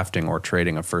of drafting or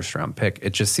trading a first round pick,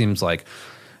 it just seems like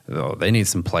they need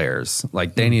some players.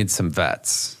 Like, they need some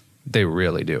vets. They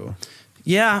really do.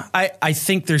 Yeah, I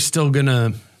think they're still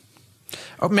gonna.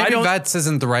 Maybe vets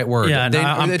isn't the right word. Yeah,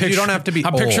 you don't have to be.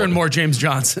 I'm old. picturing more James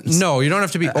Johnsons. No, you don't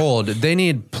have to be old. They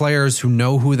need players who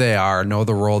know who they are, know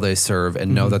the role they serve,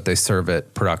 and know that they serve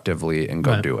it productively and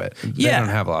go do it. They don't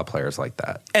have a lot of players like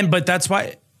that. But that's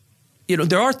why,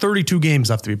 there are 32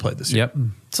 games left to be played this year. Yep,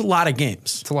 it's a lot of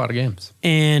games. It's a lot of games.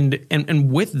 And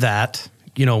with that,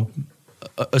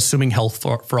 assuming health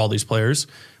for all these players,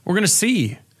 we're going to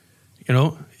see.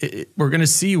 We're going to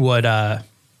see what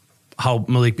how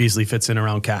Malik Beasley fits in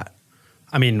around Cat.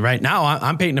 I mean, right now,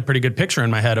 I'm painting a pretty good picture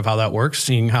in my head of how that works,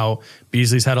 seeing how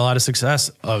Beasley's had a lot of success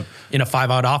in a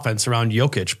 5-out offense around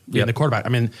Jokic being the quarterback. I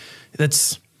mean,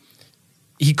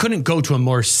 he couldn't go to a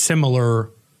more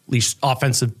similarly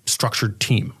offensive structured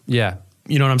team. Yeah.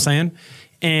 You know what I'm saying?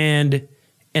 And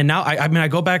now, I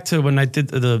go back to when I did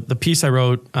the piece I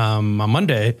wrote on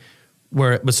Monday,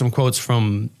 where with some quotes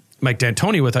from Mike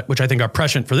D'Antoni, which I think are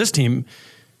prescient for this team.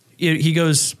 He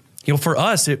goes, for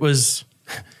us, it was,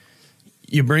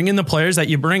 you bring in the players that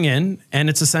you bring in, and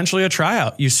it's essentially a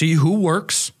tryout. You see who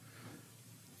works,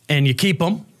 and you keep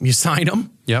them, you sign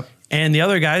them. Yep. And the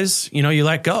other guys, you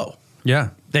let go. Yeah.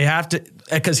 They have to,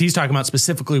 because he's talking about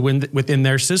specifically within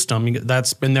their system,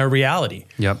 that's been their reality.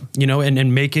 Yep.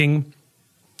 And making,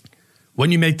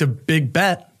 when you make the big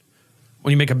bet,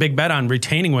 when you make a big bet on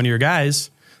retaining one of your guys,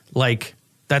 like,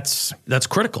 that's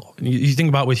critical. And you think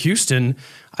about with Houston,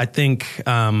 I think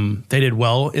they did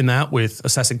well in that with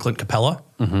assessing Clint Capella,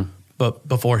 but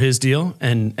before his deal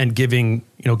and giving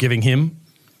him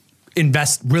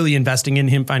really investing in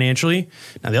him financially.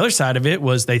 Now the other side of it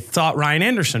was they thought Ryan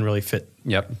Anderson really fit.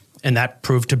 Yep. And that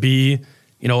proved to be,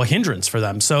 a hindrance for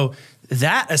them. So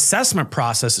that assessment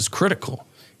process is critical.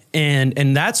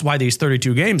 And that's why these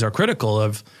 32 games are critical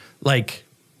of, like,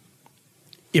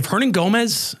 if Hernan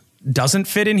Gomez doesn't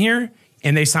fit in here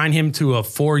and they sign him to a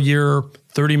 4-year,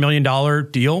 $30 million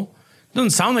deal, it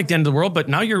doesn't sound like the end of the world, but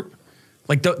now you're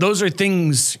like, those are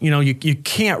things, you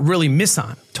can't really miss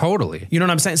on. Totally. You know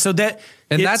what I'm saying? So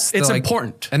it's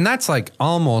important. And that's like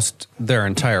almost their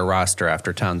entire roster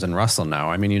after Towns and Russell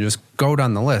now. I mean, you just go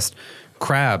down the list.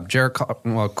 Crabbe,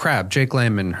 Jake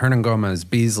Layman, Hernan Gomez,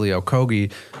 Beasley,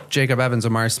 Okogie, Jacob Evans,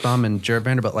 Omari Spellman, Jared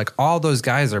Vanderbilt, like all those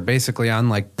guys are basically on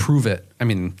like prove it. I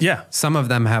mean, some of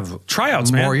them have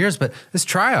tryouts, more years, but it's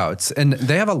tryouts, and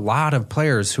they have a lot of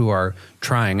players who are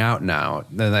trying out now.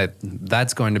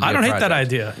 That's going to be. I don't hate that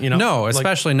idea. No,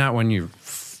 especially not when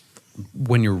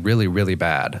you're really, really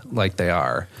bad like they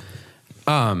are.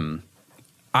 You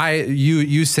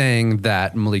saying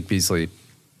that Malik Beasley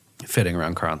fitting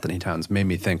around Karl Anthony Towns made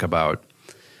me think about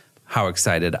how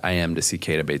excited I am to see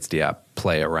Keita Bates-Diop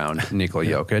play around Nikola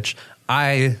Jokic.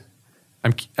 I'm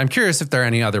curious if there are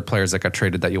any other players that got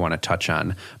traded that you want to touch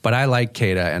on, but I like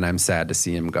Keita and I'm sad to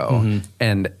see him go. Mm-hmm.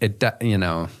 And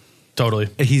totally,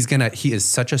 he is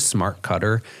such a smart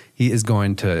cutter. He is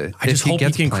going to. I just hope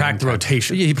he can crack the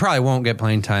rotation. He probably won't get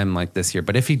playing time like this year,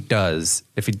 but if he does,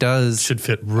 should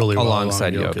fit really well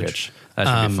alongside Jokic. That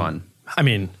should be fun. I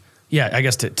mean, yeah, I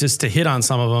guess to hit on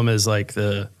some of them is like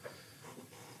for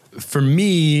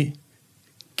me,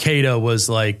 Keita was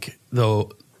like the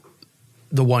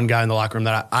one guy in the locker room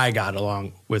that I got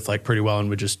along with like pretty well and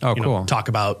would just cool. talk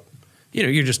about,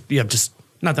 you have just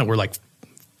not that we're like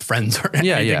friends or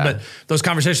anything, but those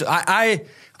conversations, I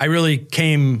really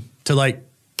came to like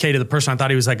Keita, the person. I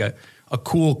thought he was like a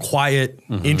cool, quiet,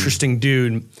 interesting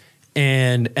dude.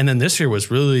 And then this year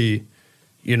was really,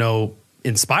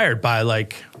 inspired by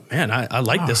like, man, I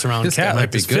like this around Cat.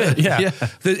 Like this good. Yeah.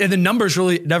 And the numbers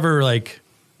really never like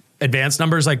advanced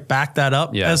numbers like back that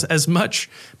up as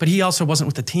much. But he also wasn't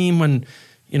with the team when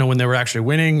they were actually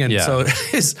winning. And so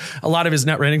a lot of his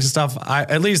net ratings and stuff,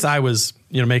 at least I was,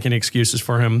 making excuses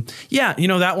for him. Yeah.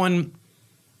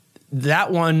 That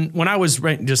one, when I was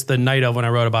just the night of when I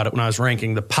wrote about it, when I was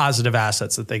ranking the positive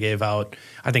assets that they gave out,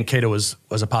 I think Keita was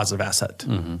a positive asset,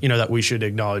 that we should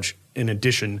acknowledge in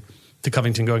addition to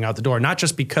Covington going out the door. Not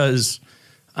just because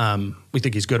we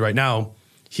think he's good right now.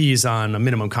 He's on a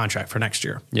minimum contract for next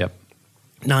year. Yep.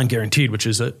 Non-guaranteed,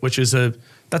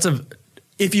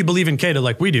 if you believe in Keita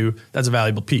like we do, that's a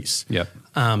valuable piece. Yep.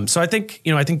 So I think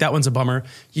that one's a bummer.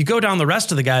 You go down the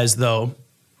rest of the guys though,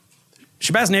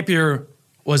 Shabazz Napier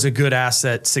was a good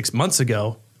asset 6 months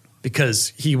ago because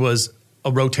he was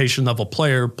a rotation level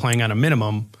player playing on a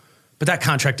minimum, but that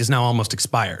contract is now almost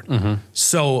expired. Mm-hmm.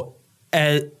 So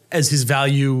as his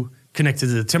value connected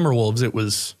to the Timberwolves, it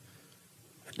was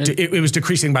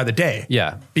decreasing by the day.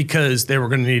 Yeah. Because they were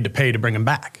going to need to pay to bring him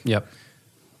back. Yep.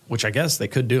 Which I guess they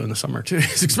could do in the summer too.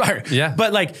 It's expired. Yeah.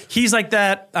 But like, he's like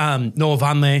that. Noah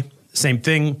Vonleh, same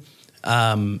thing.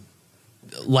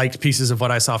 Liked pieces of what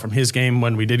I saw from his game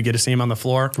when we did get to see him on the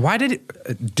floor.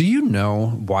 Do you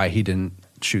know why he didn't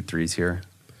shoot threes here?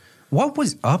 What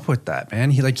was up with that,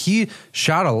 man? He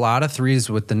shot a lot of threes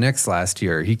with the Knicks last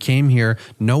year. He came here,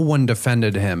 no one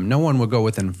defended him. No one would go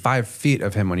within 5 feet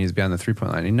of him when he was beyond the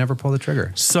 3-point line. He never pulled the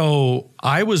trigger. So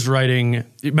I was writing,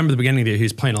 remember the beginning of the year, he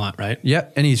was playing a lot, right? Yeah,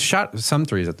 and he shot some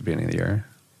threes at the beginning of the year.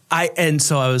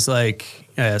 So I was like,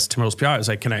 as Timberwolves PR, I was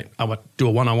like, I want to do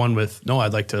a one-on-one with Noah.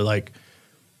 I'd like to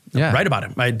write about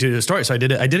him. I did a story. So I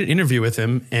did an interview with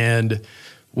him and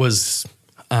was,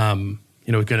 going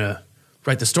to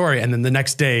write the story. And then the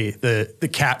next day, the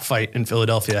cat fight in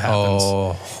Philadelphia happens.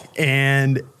 Oh.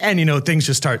 And things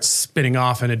just start spinning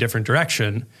off in a different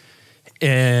direction.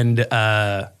 And,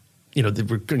 they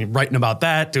were writing about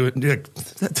that.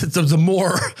 The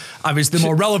more, obviously, the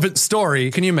more relevant story.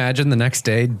 Can you imagine the next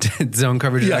day,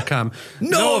 zonecoverage.com? Yeah.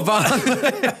 No,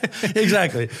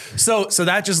 exactly. So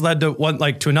that just led to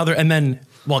to another. And then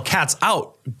while Cat's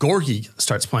out, Gorgie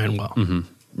starts playing well. Mm-hmm.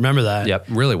 Remember that? Yep,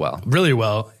 really well. Really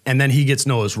well. And then he gets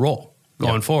Noah's role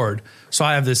going forward. So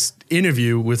I have this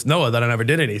interview with Noah that I never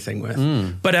did anything with.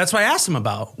 But that's what I asked him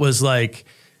about was like,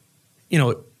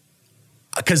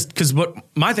 because what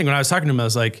my thing when I was talking to him, I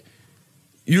was like,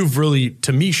 you've really,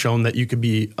 to me, shown that you could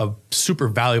be a super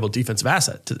valuable defensive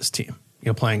asset to this team,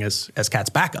 playing as Cat's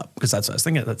backup, because that's what I was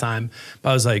thinking at the time. But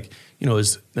I was like,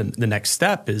 is the next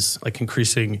step is like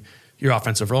increasing your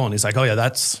offensive role. And he's like, oh yeah,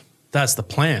 that's the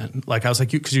plan. Like I was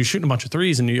like, because you were shooting a bunch of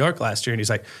threes in New York last year. And he's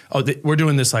like, oh, we're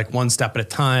doing this like one step at a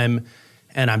time.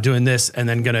 And I'm doing this and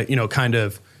then going to, kind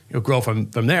of grow from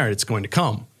there. It's going to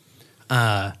come.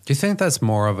 Do you think that's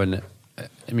more of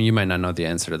you might not know the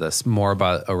answer to this, more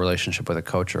about a relationship with a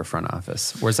coach or a front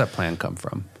office? Where's that plan come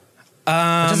from? It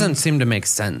doesn't seem to make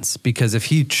sense, because if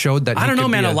he showed that, I don't know,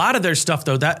 man. A lot of their stuff,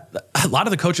 though, a lot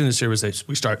of the coaching this year was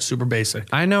we start super basic.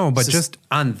 I know, but just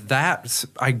on that,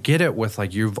 I get it with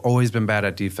like, you've always been bad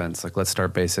at defense. Like, let's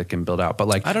start basic and build out. But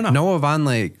like, I don't know. Noah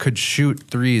Vonleh could shoot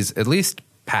threes at least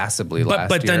passably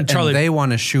last year. Then Charlie, and they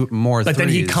want to shoot more threes. But then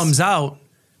he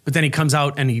comes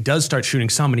out and he does start shooting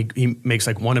some, and he makes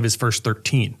like one of his first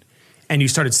 13. and you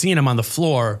started seeing him on the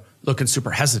floor looking super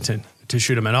hesitant to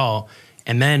shoot him at all.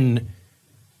 And then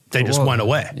they just went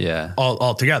away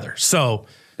altogether. So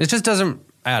it just doesn't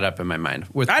add up in my mind.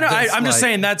 I'm just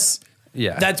saying that's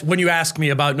when you ask me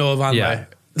about Noah Vonleh,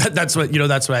 that's what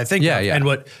I think of. And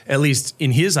what, at least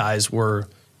in his eyes, were,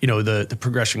 the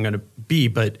progression going to be.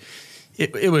 But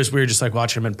it was weird just like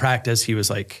watching him in practice. He was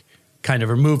like kind of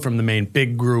removed from the main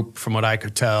big group from what I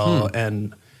could tell.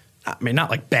 And I mean, not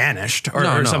like banished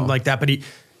or something like that, but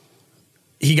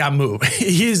he got moved.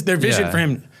 Their vision for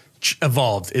him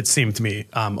evolved, it seemed to me,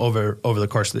 over the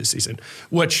course of this season,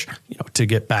 which, to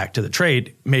get back to the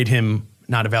trade, made him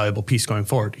not a valuable piece going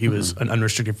forward. He was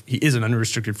he is an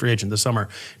unrestricted free agent this summer.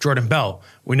 Jordan Bell,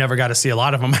 we never got to see a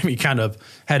lot of him. I mean, he kind of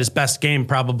had his best game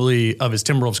probably of his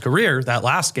Timberwolves career, that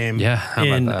last game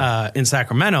in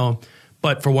Sacramento.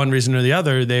 But for one reason or the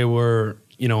other, they were,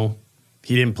 he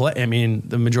didn't play. I mean,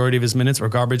 the majority of his minutes were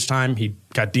garbage time. He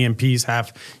got DMPs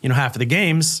half of the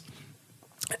games.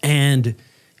 And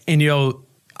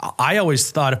I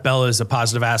always thought of Bell as a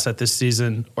positive asset this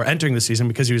season, or entering the season,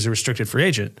 because he was a restricted free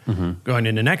agent going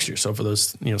into next year. So for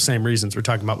those same reasons we're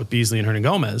talking about with Beasley and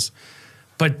Hernangomez.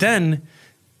 But then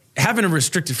having a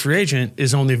restricted free agent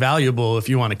is only valuable if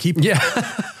you want to keep him. Yeah.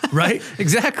 Right?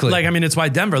 Exactly. Like, I mean, it's why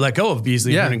Denver let go of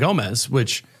Beasley and Hernangomez,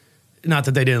 which, not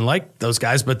that they didn't like those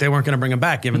guys, but they weren't going to bring him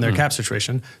back given their cap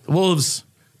situation. The Wolves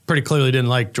pretty clearly didn't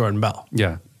like Jordan Bell.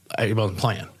 Yeah. He wasn't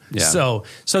playing. Yeah. So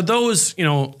those,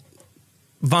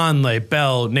 Vonleh,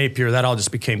 Bell, Napier, that all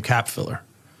just became cap filler.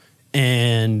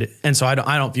 And so I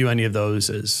don't view any of those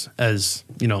as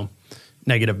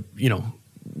negative,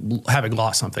 having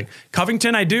lost something.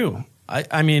 Covington, I do. I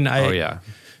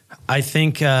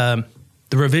think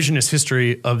the revisionist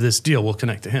history of this deal will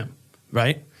connect to him,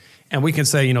 right? And we can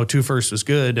say, 2 firsts was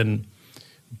good,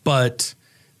 but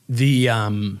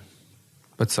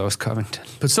so is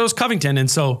Covington.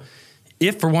 And so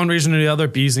if for one reason or the other,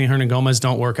 Beasley and Hernangomez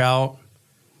don't work out,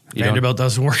 Vanderbilt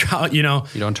doesn't work out, You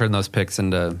don't turn those picks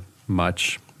into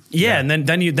much. Yeah, and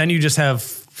then you just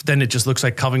have, then it just looks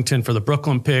like Covington for the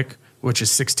Brooklyn pick, which is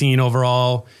 16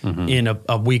 overall in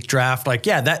a weak draft. Like,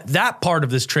 that part of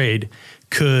this trade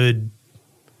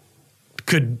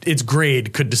its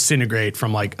grade could disintegrate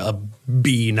from like a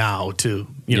B now to,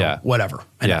 whatever.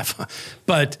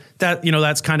 But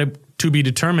that's kind of to be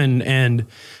determined. And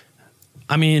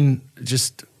I mean,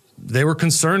 just, they were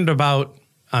concerned about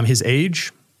his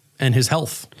age and his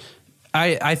health.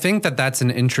 I think that's an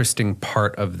interesting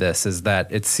part of this, is that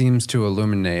it seems to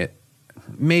illuminate,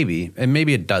 maybe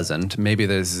it doesn't. Maybe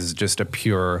this is just a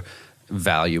pure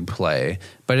value play,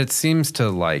 but it seems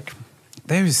to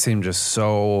they seem just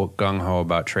so gung-ho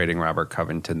about trading Robert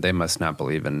Covington. They must not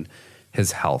believe in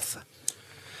his health.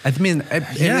 I mean,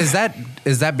 is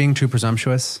that being too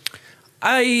presumptuous?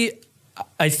 I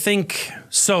think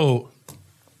so.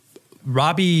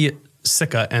 Robbie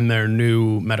Sicca and their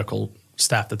new medical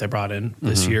staff that they brought in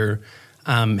this year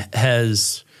I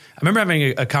remember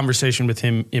having a conversation with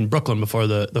him in Brooklyn before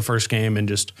the first game, and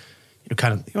just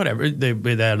kind of whatever, they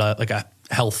had like a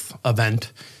health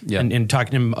event and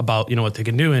talking to him about what they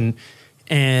can do,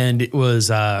 and it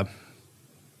was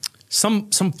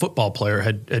some football player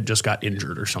had just got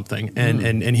injured or something,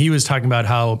 and he was talking about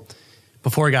how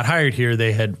before he got hired here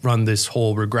they had run this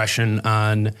whole regression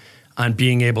on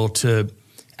being able to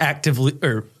actively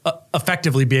or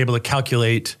effectively be able to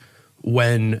calculate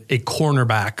when a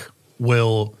cornerback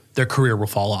their career will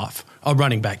fall off. A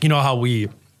running back, how we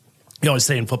always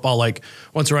say in football, like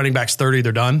once a running back's 30,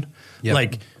 they're done. Yep.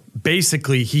 Like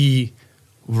basically he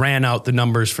ran out the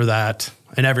numbers for that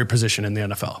in every position in the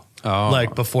NFL.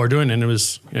 Like before doing it, and it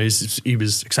was he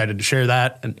was excited to share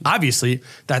that, and obviously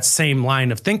that same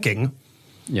line of thinking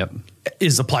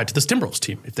is applied to the Timberwolves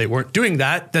team. If they weren't doing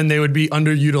that, then they would be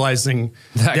underutilizing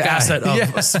the asset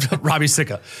of Robbie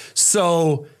Sicca.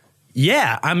 So,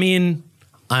 I mean,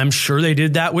 I'm sure they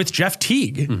did that with Jeff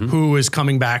Teague, who is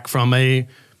coming back from a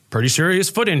pretty serious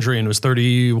foot injury and was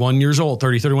 31 years old.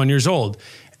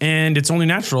 And it's only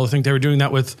natural. I think they were doing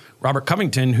that with Robert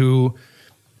Covington, who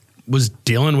was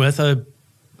dealing with a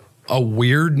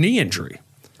weird knee injury.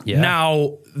 Yeah.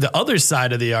 Now, the other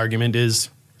side of the argument is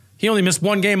he only missed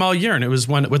one game all year, and it was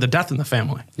with a death in the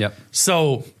family. Yep.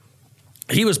 So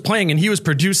he was playing and he was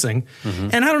producing.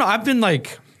 And I don't know, I've been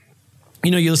like,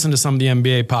 you listen to some of the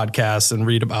NBA podcasts and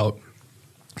read about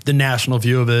the national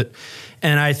view of it,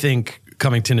 and I think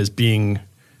Covington is being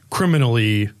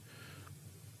criminally,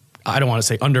 I don't want to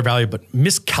say undervalued, but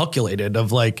miscalculated,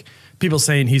 of like people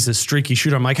saying he's a streaky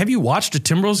shooter. I'm like, have you watched a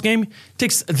Timberwolves game? He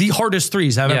takes the hardest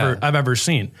threes I've ever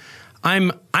seen.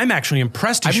 I'm actually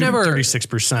impressed. He's shooting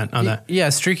 36% on that. Yeah,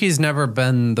 streaky's never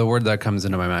been the word that comes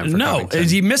into my mind. For Covington.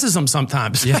 He misses them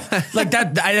sometimes. Yeah. Like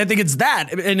that. I think it's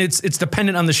that, and it's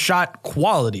dependent on the shot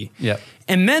quality. Yeah.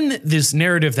 And then this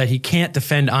narrative that he can't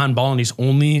defend on ball and he's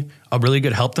only a really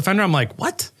good help defender. I'm like,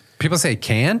 what? People say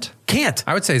can't. Can't.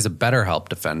 I would say he's a better help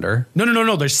defender. No.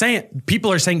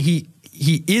 People are saying he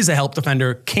is a help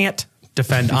defender, can't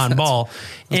defend on ball,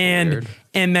 and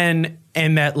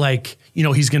that like, you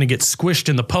know, he's going to get squished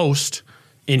in the post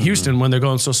in Houston when they're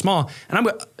going so small. And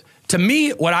to me,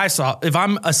 what I saw, if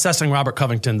I'm assessing Robert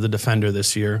Covington, the defender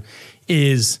this year,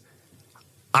 is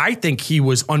I think he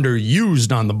was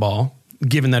underused on the ball,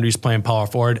 given that he's playing power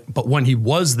forward. But when he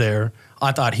was there,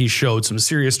 I thought he showed some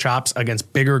serious chops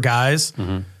against bigger guys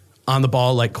on the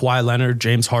ball, like Kawhi Leonard,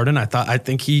 James Harden. I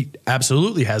think he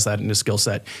absolutely has that in his skill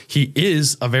set. He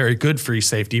is a very good free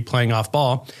safety playing off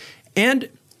ball. And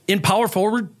in power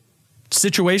forward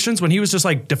situations, when he was just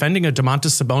like defending a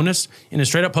Domantas Sabonis in a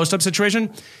straight up post up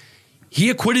situation, he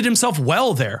acquitted himself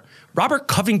well there. Robert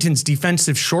Covington's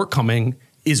defensive shortcoming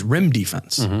is rim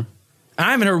defense. And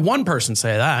I haven't heard one person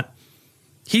say that.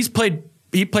 He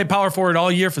played power forward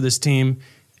all year for this team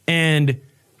and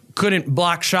couldn't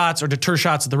block shots or deter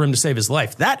shots at the rim to save his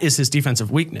life. That is his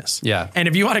defensive weakness. Yeah. And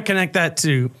if you want to connect that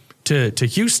to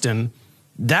Houston,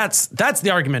 that's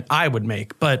the argument I would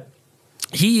make. But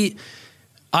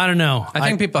I don't know. I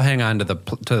think people hang on to the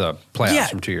playoffs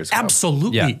from 2 years ago.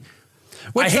 Absolutely. Yeah.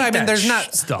 Which, I mean,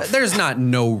 there's not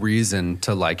no reason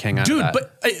to like hang on to that.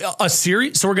 But a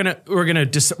series. So we're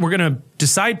gonna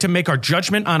decide to make our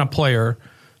judgment on a player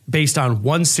based on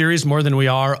one series more than we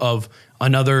are of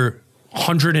another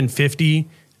 150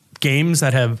 games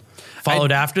that have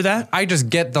followed after that. I just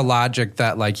get the logic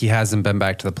that like he hasn't been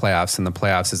back to the playoffs, and the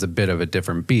playoffs is a bit of a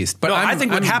different beast. But no, I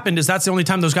think what happened is that's the only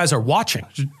time those guys are watching.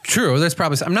 True. There's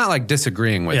probably. I'm not like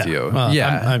disagreeing with you. Well,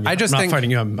 I'm I just not think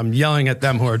fighting you. I'm yelling at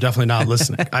them who are definitely not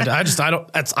listening. I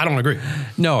don't agree.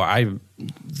 No,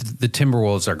 the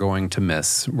Timberwolves are going to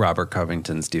miss Robert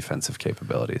Covington's defensive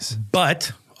capabilities.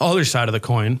 But other side of the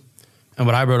coin, and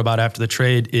what I wrote about after the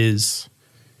trade is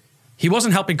he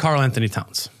wasn't helping Karl Anthony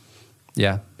Towns.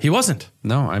 Yeah. He wasn't.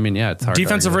 No, I mean, yeah, it's hard.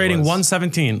 Defensive rating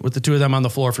 117 with the two of them on the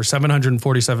floor for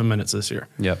 747 minutes this year.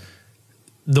 Yep.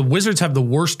 The Wizards have the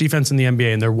worst defense in the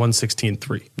NBA, and they're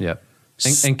 116-3. Yep.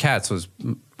 And Cats was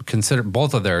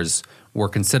both of theirs were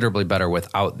considerably better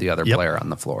without the other player on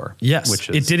the floor. Yes.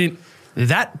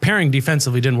 That pairing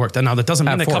defensively didn't work. Now, that doesn't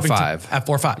mean that Covington... At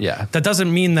 4-5. Yeah. That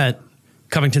doesn't mean that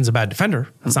Covington's a bad defender.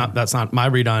 That's not my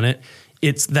read on it.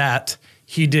 It's that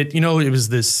he did... it was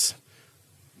this...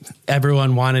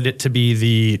 Everyone wanted it to be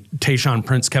the Tayshaun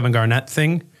Prince, Kevin Garnett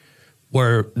thing,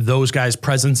 where those guys'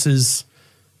 presences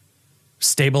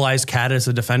stabilized Cat as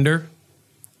a defender.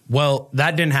 Well,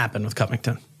 that didn't happen with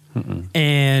Covington.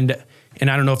 And I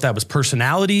don't know if that was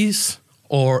personalities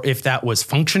or if that was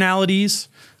functionalities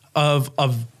of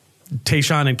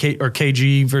Tayshaun and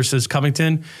KG versus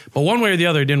Covington. But one way or the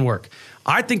other, it didn't work.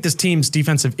 I think this team's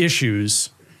defensive issues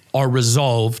are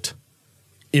resolved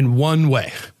in one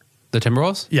way. The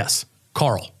Timberwolves? Yes.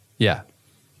 Karl. Yeah.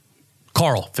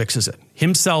 Karl fixes it.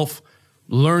 Himself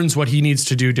learns what he needs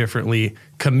to do differently,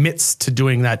 commits to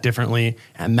doing that differently,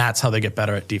 and that's how they get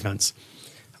better at defense.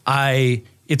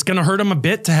 It's going to hurt him a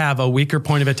bit to have a weaker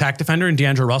point of attack defender in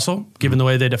D'Angelo Russell, given the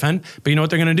way they defend. But you know what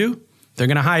they're going to do? They're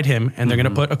going to hide him, and they're going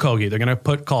to put Okogie. They're going to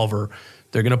put Culver.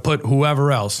 They're going to put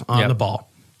whoever else on the ball.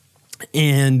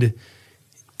 And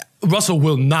Russell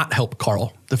will not help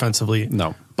Karl defensively.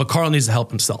 No. But Karl needs to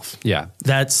help himself. Yeah.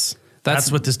 That's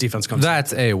what this defense comes to.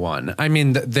 That's A1. I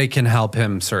mean, they can help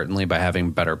him certainly by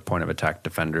having better point of attack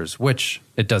defenders, which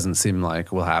it doesn't seem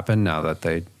like will happen now that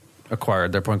they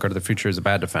acquired their point guard of the future as a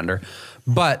bad defender.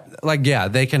 But,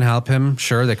 they can help him.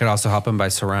 Sure, they could also help him by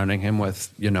surrounding him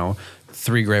with,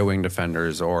 3 gray wing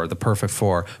defenders or the perfect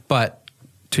 4. But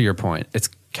to your point, it's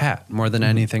Cat more than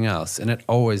anything else, and it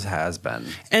always has been.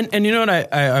 And you know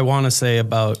what I want to say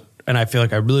about, and I feel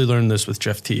like I really learned this with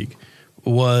Jeff Teague,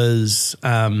 was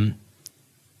to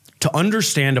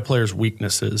understand a player's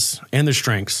weaknesses and their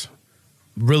strengths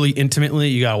really intimately,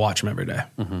 you got to watch them every day.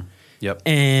 Yep.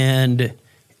 And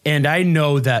I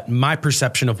know that my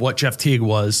perception of what Jeff Teague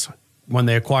was when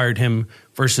they acquired him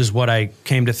versus what I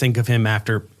came to think of him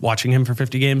after watching him for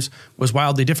 50 games was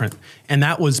wildly different. And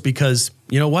that was because,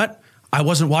 you know what? I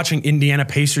wasn't watching Indiana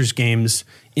Pacers games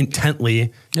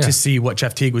intently to see what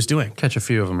Jeff Teague was doing. Catch a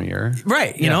few of them a year.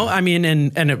 Right. You know, I mean,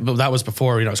 that was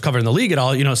before, I was covering the league at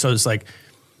all, so it's like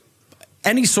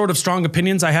any sort of strong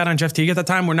opinions I had on Jeff Teague at that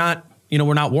time were not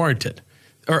warranted,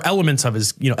 or elements of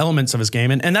his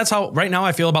game. And that's how right now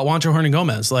I feel about Juancho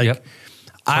Hernangomez.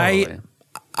 Totally.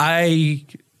 I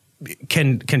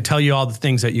can tell you all the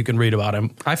things that you can read about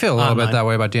him. I feel a little bit that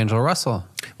way about D'Angelo Russell.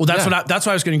 Well, that's what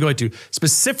I was going to go into.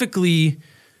 Specifically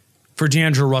for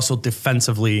D'Angelo Russell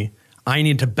defensively, I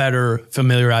need to better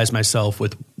familiarize myself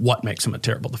with what makes him a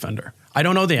terrible defender. I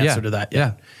don't know the answer to that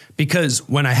yet. Yeah. Because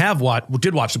when I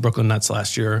did watch the Brooklyn Nets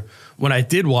last year, when I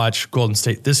did watch Golden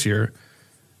State this year,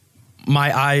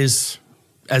 my eyes,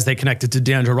 as they connected to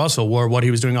D'Angelo Russell, were what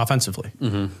he was doing offensively.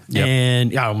 Mm-hmm. Yep.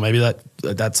 And maybe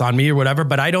that's on me or whatever,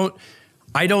 but I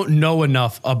don't know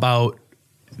enough about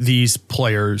these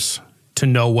players to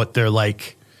know what they're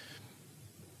like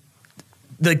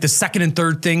the second and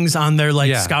third things on their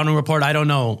scouting report. I don't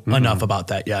know enough about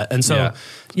that yet. And so,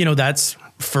 that's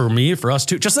for me, for us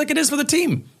too, just like it is for the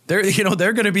team. They're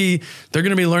going to be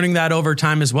learning that over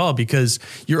time as well, because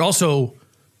you're also,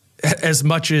 as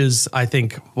much as I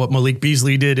think what Malik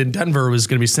Beasley did in Denver was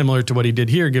going to be similar to what he did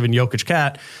here, given Jokic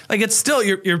Cat, it's still,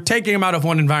 you're taking him out of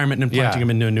one environment and planting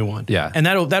him into a new one. Yeah. And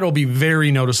that'll be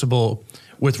very noticeable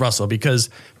with Russell,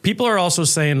 because people are also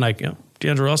saying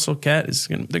D'Angelo Russell, Cat,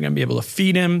 they're going to be able to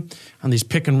feed him on these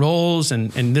pick and rolls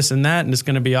and this and that, and it's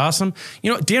going to be awesome.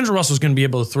 D'Angelo Russell's going to be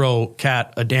able to throw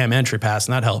Cat a damn entry pass,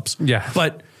 and that helps. Yeah.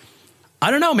 But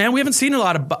I don't know, man. We haven't seen a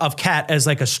lot of Cat as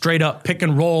a straight up pick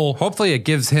and roll. Hopefully it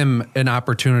gives him an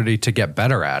opportunity to get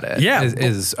better at it. Yeah.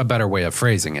 Is a better way of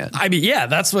phrasing it. I mean, yeah,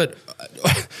 that's what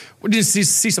we just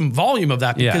see some volume of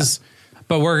that, because. Yeah.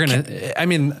 But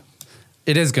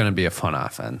it is going to be a fun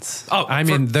offense. Oh,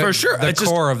 for sure. The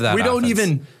core of that.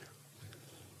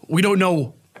 We don't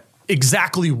know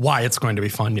exactly why it's going to be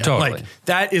fun yet. Totally.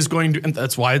 And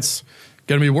that's why it's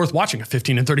going to be worth watching a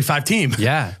 15 and 35 team.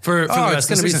 Yeah. For the rest of the season. It's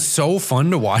going to be so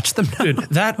fun to watch them now. Dude,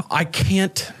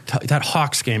 that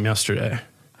Hawks game yesterday,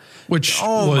 which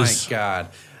was. My God.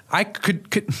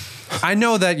 I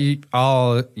know that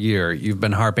all year you've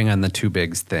been harping on the two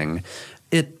bigs thing.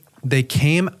 They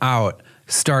came out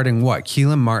starting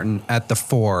Keelan Martin at the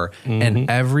 4, and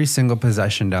every single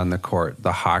possession down the court,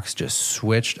 the Hawks just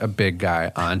switched a big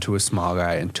guy onto a small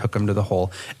guy and took him to the hole.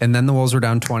 And then the Wolves were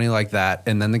down 20 like that,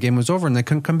 and then the game was over and they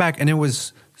couldn't come back. And it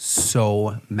was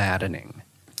so maddening.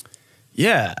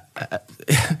 Yeah.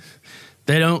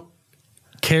 They don't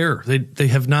care. They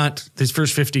have not, these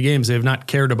first 50 games, they have not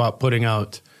cared about putting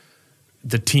out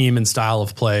the team and style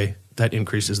of play that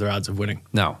increases their odds of winning.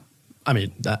 No. I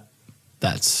mean,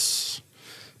 that's...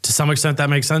 To some extent, that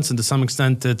makes sense, and to some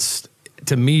extent, it's,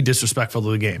 to me, disrespectful to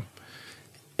the game.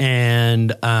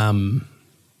 And I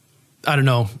don't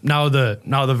know. Now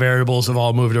the variables have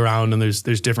all moved around, and there's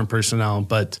different personnel.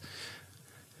 But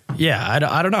yeah, I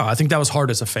don't know. I think that was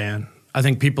hard as a fan. I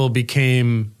think people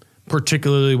became,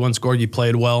 particularly once Gorgie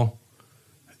played well,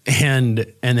 and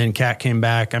then Cat came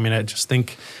back. I mean, I just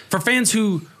think for fans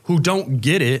who don't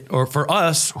get it, or for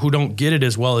us who don't get it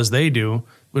as well as they do.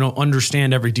 We don't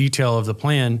understand every detail of the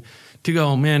plan, to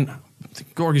go, man, I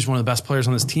think Gorgie's one of the best players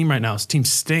on this team right now. His team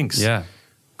stinks. Yeah.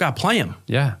 Got to play him.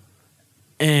 Yeah.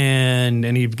 And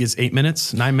he gets 8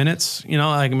 minutes, 9 minutes.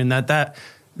 That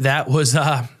was,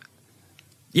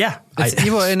 yeah.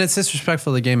 And it's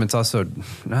disrespectful to the game. It's also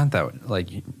not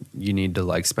that, you need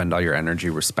to, spend all your energy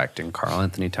respecting Karl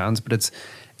Anthony Towns, but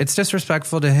it's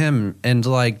disrespectful to him, and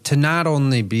to not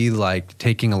only be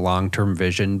taking a long-term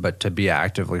vision, but to be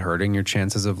actively hurting your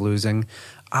chances of losing.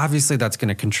 Obviously that's going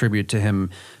to contribute to him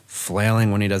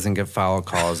flailing when he doesn't get foul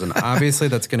calls. And obviously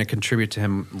that's going to contribute to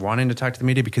him wanting to talk to the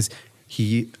media, because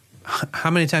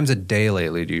how many times a day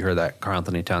lately do you hear that Karl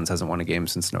Anthony Towns hasn't won a game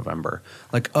since November?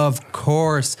 Of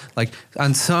course,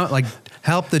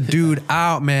 help the dude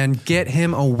out, man, get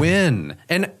him a win.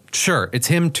 And sure, it's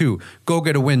him too. Go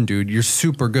get a win, dude. You're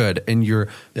super good, and you're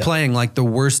playing the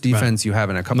worst defense you have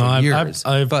in a couple of years.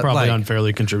 I've probably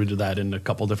unfairly contributed to that in a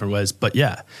couple different ways. But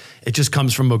yeah, it just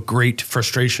comes from a great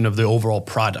frustration of the overall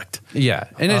product. Yeah,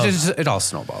 and it all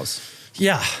snowballs.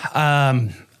 Yeah.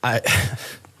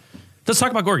 Let's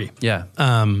talk about Gorgie. Yeah.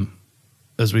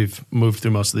 As we've moved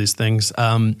through most of these things.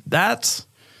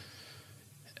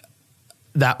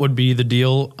 That would be the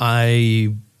deal.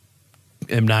 I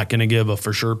am not going to give a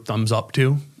for sure thumbs up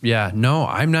to. Yeah, no,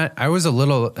 I'm not.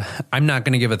 I'm not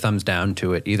going to give a thumbs down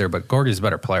to it either, but Gorgie's a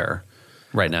better player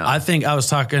right now. I think I was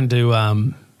talking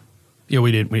to,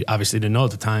 we obviously didn't know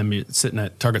at the time, sitting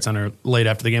at Target Center late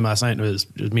after the game last night, and it was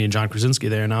me and John Krasinski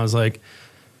there, and I was like,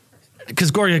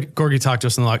 because Gorgie talked to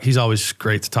us in the locker, he's always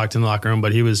great to talk to in the locker room,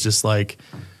 but he was just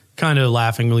kind of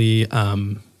laughingly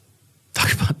talking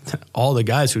about all the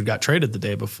guys who got traded the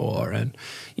day before, and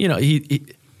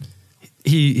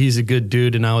he's a good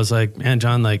dude, and I was like, man,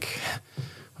 John,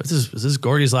 is this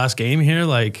Gorgie's last game here?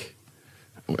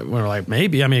 we're like,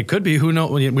 maybe. I mean, it could be. Who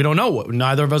knows? We don't know.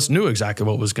 Neither of us knew exactly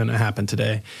what was going to happen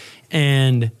today.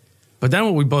 But then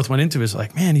what we both went into is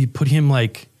like, man, you put him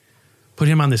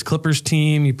on this Clippers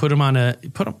team. You put him on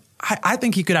I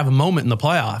think he could have a moment in the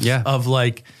playoffs of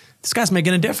like, this guy's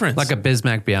making a difference. Like a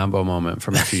Bismack Biyombo moment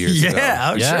from a few years ago.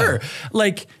 Yeah, sure.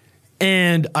 Like,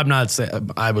 and I'm not saying,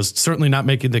 I was certainly not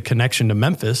making the connection to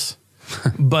Memphis,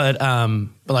 but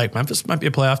like Memphis might be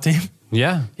a playoff team.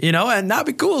 Yeah. You know, and that'd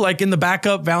be cool. Like in the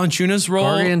backup Valanciunas role.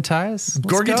 Gorgie and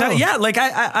Tyus. Yeah. Like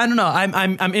I don't know.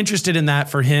 I'm interested in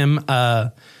that for him.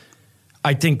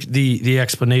 I think the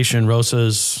explanation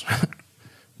Rosa's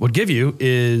would give you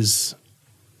is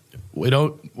we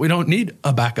don't need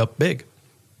a backup big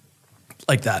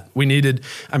like that.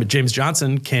 James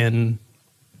Johnson can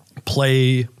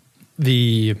play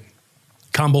the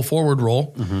combo forward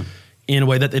role in a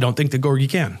way that they don't think that Gorgie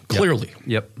can, clearly.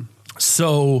 Yep.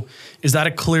 So is that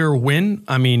a clear win?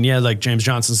 I mean, yeah, like James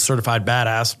Johnson's certified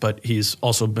badass, but he's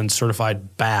also been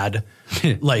certified bad.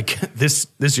 Like this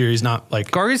year, he's not like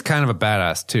Gorgie's kind of a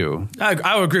badass too.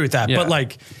 I would agree with that,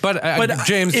 but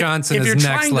James Johnson is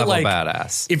next level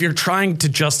badass. If you're trying to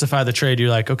justify the trade, you're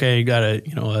like, okay, you got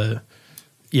an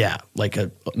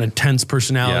intense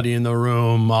personality in the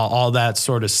room, all that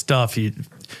sort of stuff. He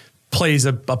plays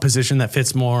a position that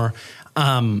fits more.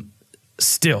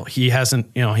 Still, he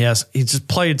hasn't, he's just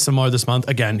played some more this month.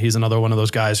 Again, he's another one of those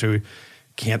guys who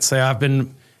can't say I've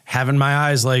been having my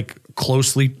eyes like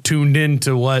closely tuned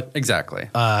into what exactly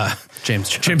James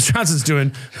Johnson's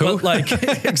doing. But like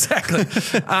exactly.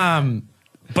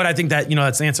 But I think that,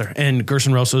 that's the answer. And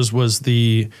Gerson Rosas was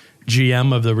the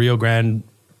GM of the Rio Grande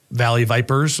Valley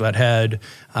Vipers that had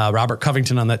Robert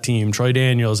Covington on that team, Troy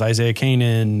Daniels, Isaiah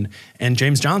Kanan, and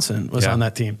James Johnson was on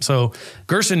that team. So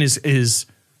Gerson is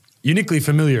uniquely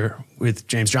familiar with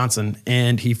James Johnson,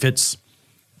 and he fits.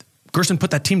 Gerson put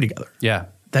that team together. Yeah.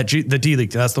 The D League,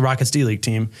 that's the Rockets D League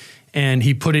team. And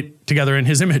he put it together in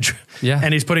his image. Yeah.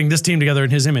 And he's putting this team together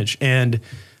in his image. And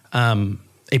a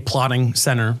plotting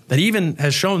center that even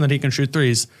has shown that he can shoot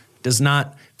threes does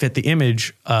not fit the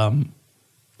image of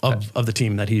the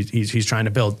team that he's trying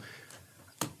to build.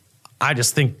 I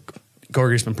just think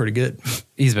Gorgie's been pretty good.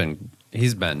 He's been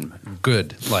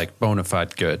good, like bona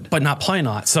fide good, but not playing a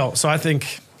lot. So I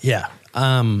think, that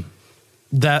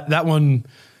one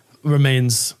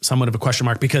remains somewhat of a question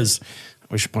mark because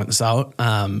we should point this out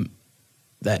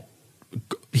that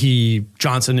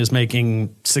Johnson is making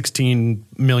 $16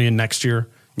 million next year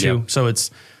too. Yep. So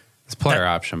it's player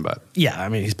option, but I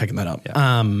mean he's picking that up.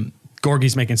 Yeah.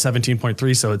 Gorgie's making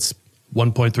 17.3, so it's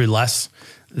 1.3 less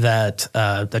that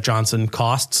Johnson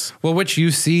costs. Well, which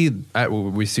we see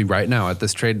right now at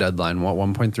this trade deadline, what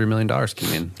 $1.3 million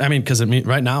can mean? I mean, because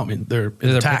right now, they're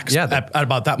taxed at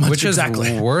about that much, which exactly.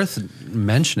 Is worth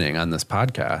mentioning on this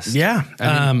podcast. Yeah,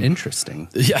 interesting.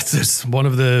 Yes, it's one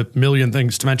of the million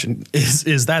things to mention.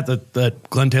 Is that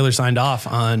Glenn Taylor signed off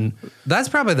on? That's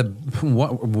probably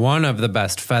one of the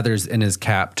best feathers in his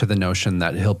cap to the notion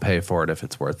that he'll pay for it if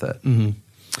it's worth it. Mm-hmm.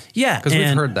 Yeah, because we've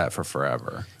heard that for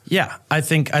forever. Yeah, I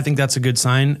think that's a good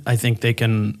sign. I think they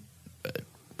can.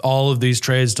 All of these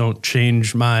trades don't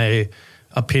change my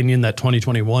opinion that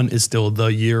 2021 is still the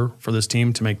year for this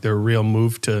team to make their real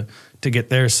move to get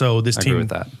there. So this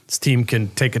team can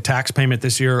take a tax payment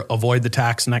this year, avoid the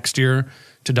tax next year,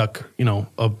 deduct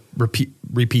a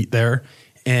repeat there,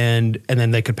 and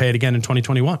then they could pay it again in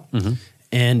 2021. Mm-hmm.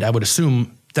 And I would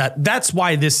assume that's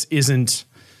why this isn't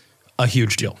a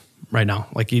huge deal right now.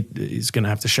 Like he's going to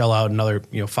have to shell out another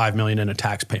 $5 million in a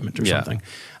tax payment or something,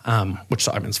 which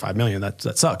I mean it's $5 million.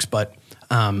 That sucks, but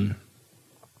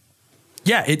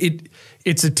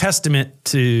it's a testament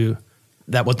to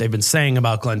that what they've been saying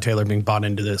about Glenn Taylor being bought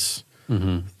into this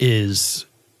is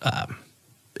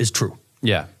true.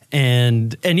 Yeah,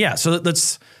 and so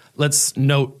let's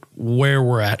note where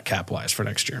we're at cap wise for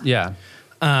next year. Yeah,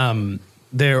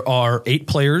 there are 8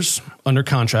 players under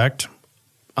contract.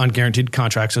 On guaranteed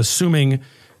contracts, assuming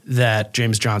that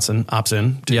James Johnson opts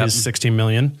in to his $16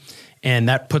 million, and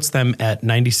that puts them at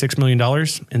 $96 million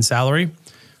in salary,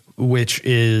 which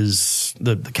is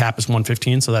the cap is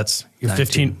 115, so that's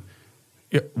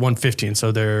 115.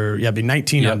 So they're be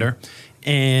 19 under,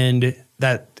 and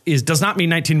that does not mean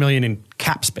 19 million in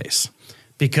cap space,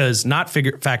 because not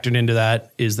factored into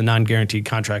that is the non-guaranteed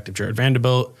contract of Jared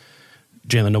Vanderbilt,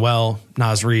 Jalen Noel,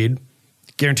 Naz Reid.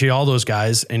 Guarantee all those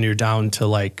guys, and you're down to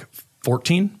like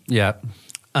 14. Yeah.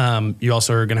 You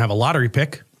also are going to have a lottery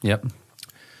pick. Yep.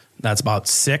 That's about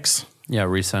 6. Yeah,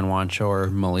 re-sign Juancho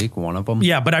or Malik, one of them.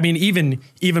 Yeah, but I mean,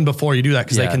 even before you do that,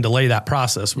 because they can delay that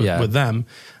process with them,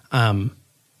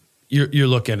 you're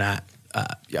looking at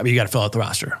you got to fill out the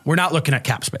roster. We're not looking at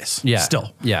cap space. Yeah.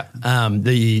 Still. Yeah.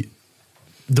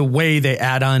 The way they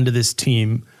add on to this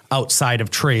team outside of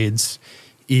trades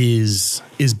is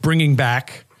bringing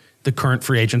back the current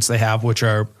free agents they have, which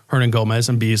are Hernan Gomez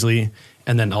and Beasley,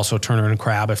 and then also Turner and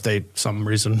Crabbe if they some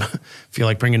reason feel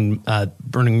like bringing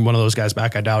one of those guys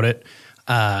back. I doubt it.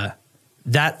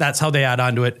 That's how they add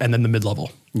on to it, and then the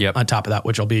mid-level on top of that,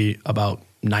 which will be about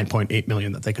 $9.8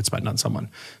 million that they could spend on someone.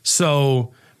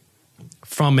 So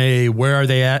from a where are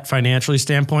they at financially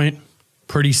standpoint,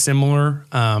 pretty similar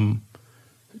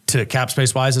to cap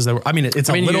space wise as they were. I mean, it's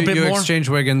a little bit more. You exchange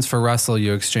Wiggins for Russell,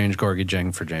 you exchange Gorgie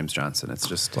Jang for James Johnson. It's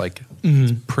just like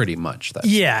pretty much that.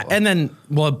 Yeah, simple. and then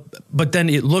but then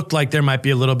it looked like there might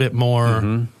be a little bit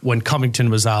more when Covington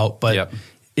was out, but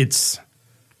it's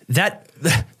that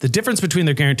the difference between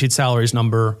their guaranteed salaries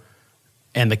number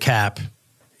and the cap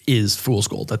is fool's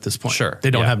gold at this point. Sure. They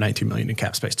don't have $19 million in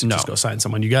cap space to just go sign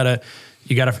someone. You gotta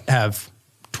have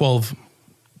 12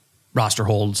 roster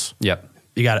holds. Yep.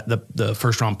 You got the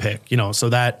first round pick, so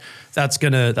that's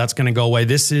gonna go away.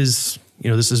 This is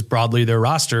broadly their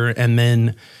roster, and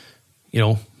then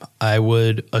I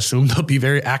would assume they'll be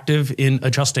very active in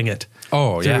adjusting it.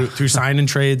 Through sign and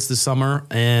trades this summer,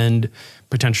 and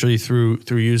potentially through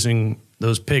using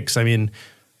those picks. I mean,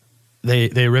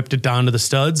 they ripped it down to the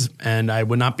studs, and I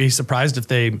would not be surprised if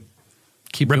they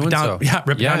keep rip doing it down. so. Yeah,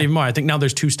 rip it down even more. I think now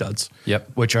there's 2 studs.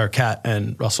 Yep. Which are Cat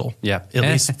and Russell. Yeah. At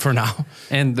least for now.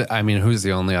 And I mean, who's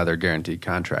the only other guaranteed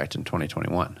contract in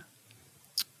 2021?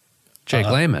 Jake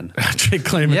Layman.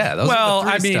 Jake Layman. Yeah. Those are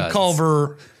the 3 studs.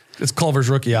 Culver. It's Culver's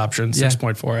rookie option,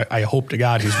 6.4. I hope to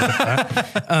God he's with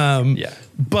that.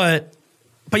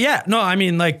 But yeah, no, I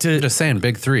mean, like to just saying,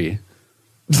 big 3.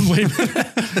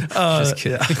 Just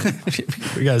kidding.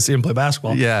 We got to see him play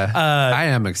basketball. Yeah, I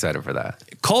am excited for that.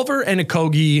 Culver and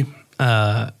Okogie,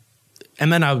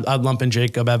 and then I'd lump in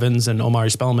Jacob Evans and Omari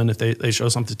Spellman if they show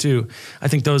something too. I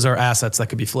think those are assets that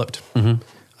could be flipped.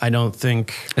 I don't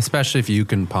think, especially if you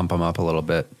can pump them up a little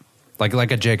bit, like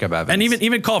a Jacob Evans, and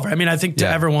even Culver. I mean, I think to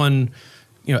everyone,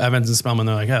 Evans and Spellman,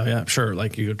 they're like, oh yeah, sure,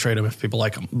 like you could trade them if people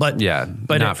like them, but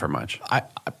not for much. I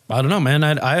don't know, man.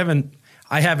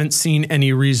 I haven't seen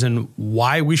any reason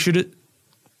why we should,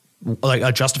 like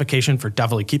a justification for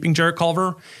definitely keeping Jarrett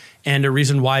Culver, and a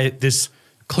reason why this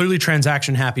clearly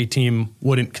transaction happy team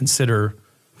wouldn't consider,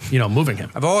 moving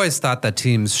him. I've always thought that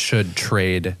teams should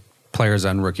trade players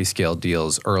on rookie scale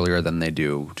deals earlier than they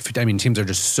do. I mean, teams are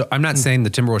just so, I'm not saying the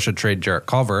Timberwolves should trade Jarrett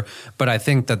Culver, but I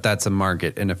think that that's a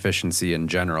market inefficiency in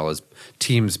general as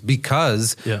teams,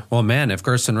 because, well, man, if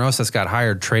Gerson Rosas got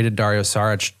hired, traded Dario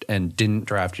Saric and didn't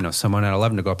draft, someone at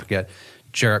 11 to go up and get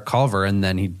Jarrett Culver, and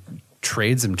then he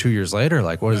trades him 2 years later,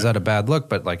 like, what is that a bad look?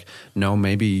 But like, no,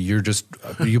 maybe you're just,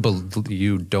 you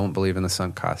don't believe in the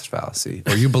sunk cost fallacy,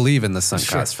 or you believe in the sunk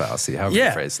cost fallacy, however you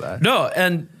phrase that. No,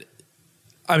 and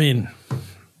I mean,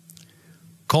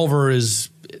 Culver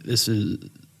this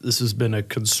has been a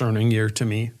concerning year to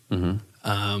me.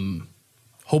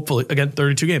 Hopefully, again,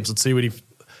 32 games. Let's see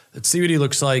what he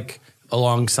looks like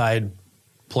alongside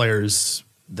players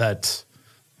that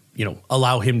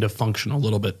allow him to function a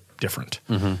little bit different.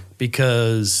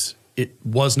 Because it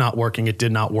was not working. It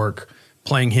did not work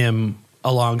playing him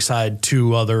alongside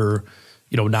 2 other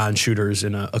non-shooters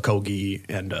in a Okogie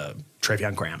and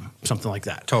Travion Graham, something like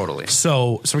that. Totally.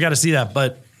 So we got to see that.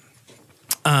 But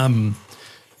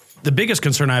the biggest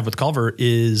concern I have with Culver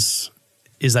is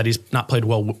that he's not played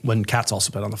well when Cat's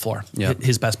also been on the floor. Yep.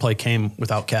 His best play came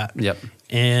without Cat. Yep.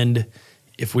 And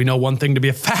if we know one thing to be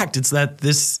a fact, it's that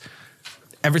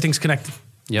everything's connected.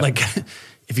 Yep. Like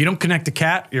if you don't connect to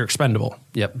Cat, you're expendable.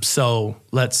 Yep. So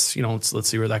let's see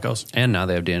where that goes. And now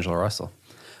they have D'Angelo Russell.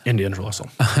 D'Angelo Russell.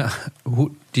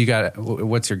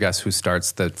 What's your guess who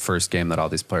starts the first game that all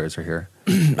these players are here?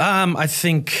 I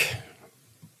think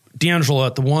D'Angelo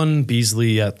at the 1,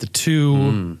 Beasley at the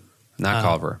 2. Not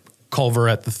Culver. Culver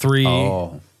at the 3.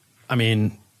 Oh. I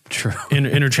mean, true.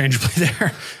 Interchangeably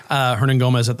there. Hernan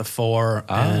Gomez at the 4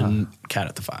 and Cat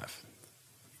at the 5.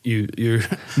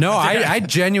 I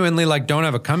genuinely don't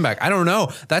have a comeback. I don't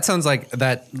know. That sounds like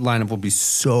that lineup will be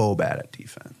so bad at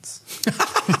defense.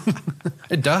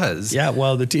 It does. Yeah,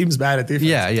 well, the team's bad at defense.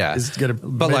 Yeah.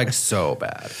 But so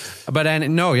bad. But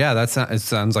it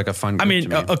sounds like a fun game. I mean,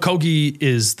 Okogie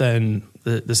is then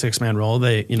the 6-man role.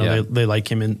 They they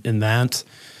like him in that.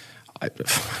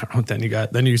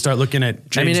 Then you start looking at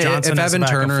James Johnson. If Evan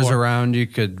Turner's around, you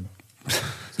could.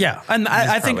 Yeah, and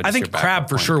I think Crabbe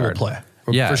for sure will play.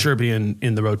 For sure be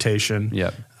in the rotation.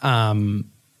 Yep.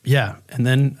 Yeah, and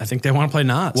then I think they want to play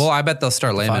Nas. Well, I bet they'll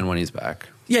start Layman when he's back.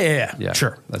 Yeah.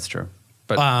 Sure. That's true.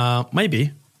 But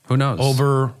maybe. Who knows?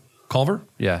 Over Culver?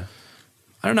 Yeah.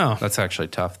 I don't know. That's actually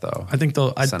tough, though. I think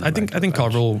they'll. I think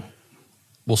Culver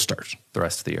will start the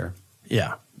rest of the year.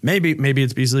 Yeah, maybe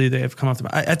it's Beasley. They have come off the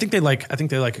bench. I think they like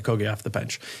Okogie off the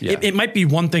bench. Yeah. It might be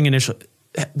one thing initially.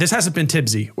 This hasn't been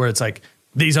Tibbsy where it's like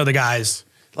these are the guys.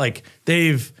 Like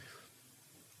they've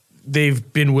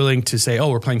been willing to say, oh,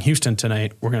 we're playing Houston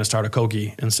tonight. We're going to start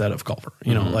Okogie instead of Culver.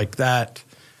 You know, like that.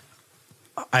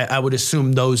 I would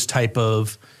assume those type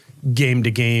of game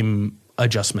to game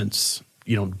adjustments,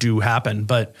 do happen,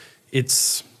 but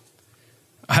it's,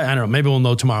 I don't know, maybe we'll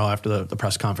know tomorrow after the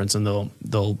press conference and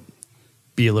they'll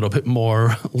be a little bit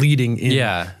more leading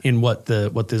in what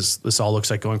this all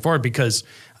looks like going forward, because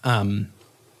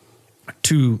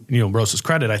to Rosa's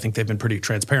credit, I think they've been pretty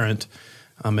transparent.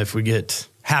 If we get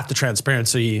half the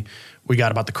transparency we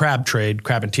got about the Crab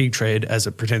and Teague trade as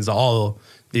it pertains to all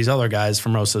these other guys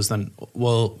from Rosa's, then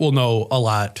we'll know a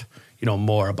lot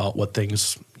more about what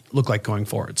things look like going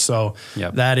forward. So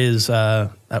that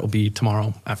will be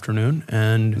tomorrow afternoon.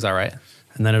 And is that right?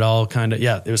 And then it all kind of,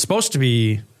 it was supposed to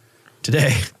be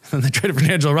today, and they traded for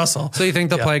D'Angelo Russell. So you think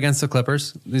they'll play against the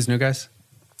Clippers, these new guys?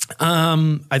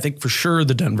 I think for sure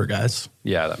the Denver guys.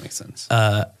 Yeah, that makes sense.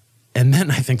 And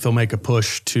then I think they'll make a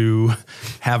push to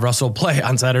have Russell play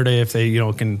on Saturday if they,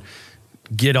 can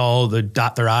get all the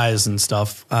dot their I's and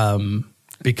stuff.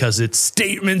 Because it's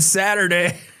Statement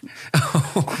Saturday.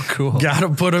 Oh, cool. Got to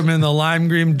put him in the lime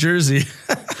green jersey.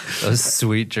 Those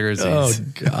sweet jerseys. Oh,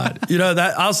 God.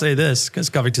 That I'll say this,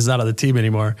 because Covington's not on the team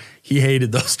anymore. He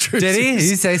hated those jerseys. Did he? Did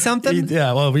he say something?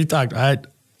 Well, we talked.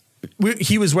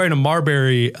 He was wearing a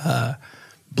Marbury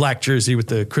black jersey with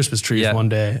the Christmas trees one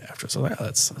day after. So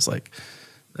that's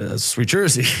a sweet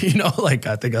jersey,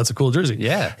 I think that's a cool jersey.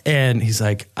 Yeah. And he's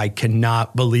like, I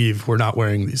cannot believe we're not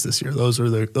wearing these this year. Those are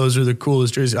the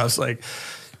coolest jerseys. I was like,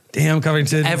 damn,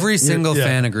 Covington. Every single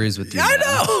fan agrees with you. I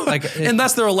know. And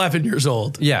that's they're 11 years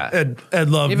old. Yeah.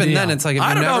 And love even then it's like,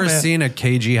 have you never seen a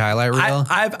KG highlight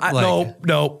reel?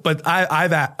 No, but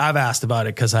I've asked about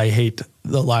it because I hate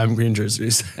the lime green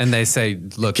jerseys. And they say,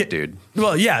 look, dude.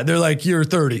 Well, yeah, they're like, you're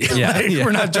 30. Yeah,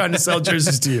 We're not trying to sell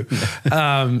jerseys to you.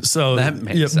 So that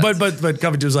makes sense. But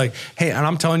Covington was like, hey, and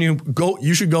I'm telling you,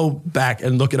 you should go back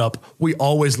and look it up. We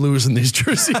always lose in these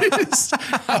jerseys.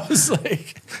 I was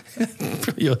like,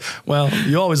 well,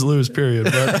 you always lose, period.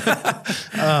 But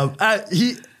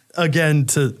he again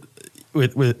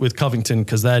with Covington,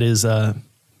 because that is and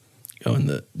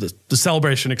the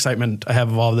celebration excitement I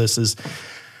have of all of this is,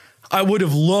 I would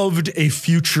have loved a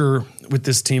future with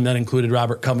this team that included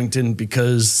Robert Covington,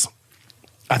 because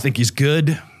I think he's good.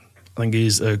 I think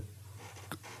he's a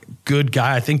good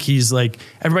guy. I think he's like,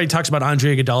 everybody talks about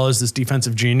Andre Iguodala as this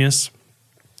defensive genius.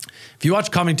 If you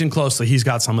watch Covington closely, he's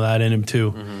got some of that in him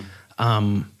too.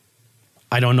 Mm-hmm.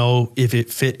 I don't know if it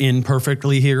fit in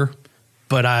perfectly here,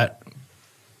 but I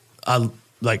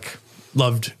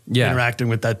loved interacting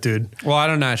with that dude. Well,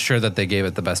 I'm not sure that they gave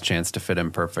it the best chance to fit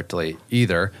in perfectly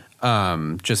either,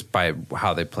 just by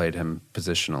how they played him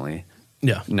positionally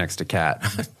next to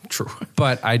Cat. True.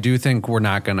 But I do think we're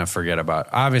not going to forget about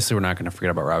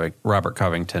Robert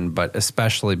Covington, but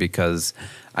especially because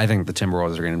I think the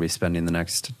Timberwolves are going to be spending the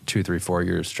next 2, 3, 4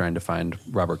 years trying to find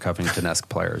Robert Covington-esque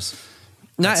players.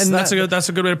 That's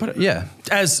a good way to put it. Yeah.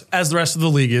 As the rest of the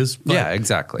league is. Yeah,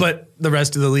 exactly. But the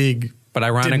rest of the league, but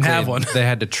ironically, didn't have one. They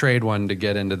had to trade one to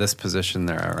get into this position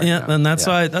there right now. And that's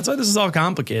why this is all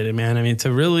complicated, man. I mean,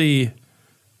 to really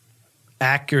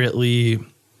accurately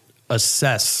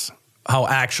assess how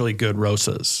actually good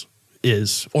Rosas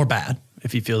is, or bad,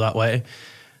 if you feel that way,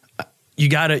 you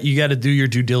gotta do your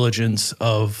due diligence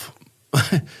of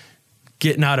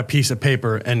getting out a piece of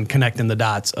paper and connecting the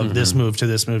dots of this move to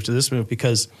this move to this move,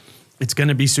 because it's going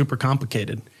to be super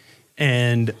complicated.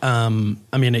 And I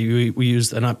mean, we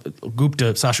used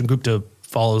Gupta. Sachin Gupta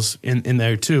follows in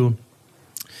there too.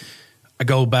 I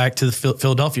go back to the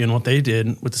Philadelphia and what they did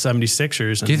with the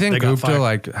 76ers. And do you think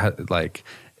Gupta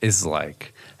is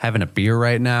having a beer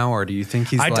right now, or do you think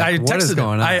he's what is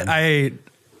going on?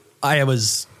 I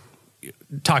was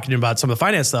talking to him about some of the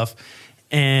finance stuff,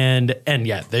 and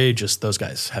yeah, those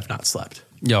guys have not slept.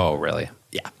 Oh, really?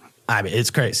 Yeah. I mean, it's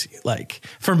crazy. Like,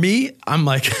 for me, I'm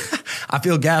like, I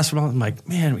feel gassed. I'm like,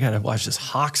 man, we got to watch this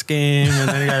Hawks game. And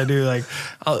then you got to do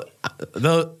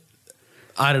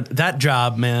that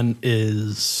job, man,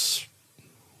 it's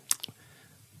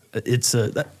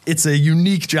a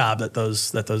unique job that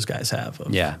those guys have.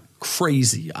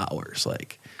 Crazy hours,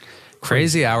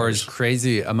 crazy hours,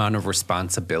 crazy amount of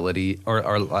responsibility,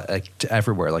 or like to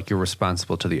everywhere. Like, you're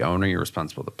responsible to the owner, you're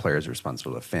responsible to the players, you're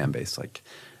responsible to the fan base. Like,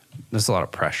 there's a lot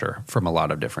of pressure from a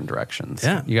lot of different directions.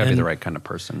 Yeah. You got to be the right kind of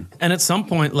person. And at some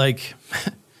point, they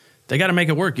got to make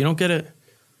it work. You don't get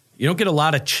you don't get a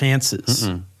lot of chances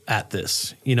at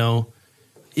this. You know,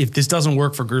 if this doesn't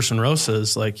work for Gerson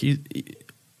Rosas, like he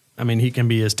can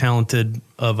be as talented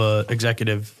of a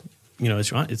executive, you know,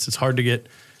 as you want. It's hard to get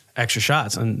extra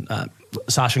shots. And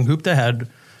Sachin Gupta had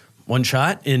one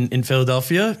shot in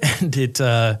Philadelphia, and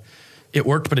it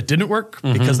worked, but it didn't work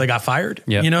because they got fired.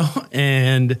 Yep. You know,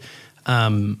 and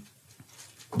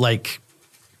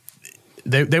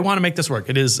they want to make this work.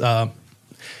 It is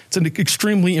it's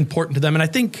extremely important to them, and I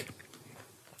think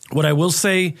what I will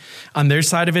say on their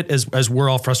side of it, as we're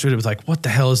all frustrated with, like, what the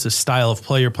hell is this style of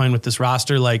play you're playing with this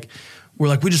roster? Like, we're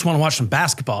like, we just want to watch some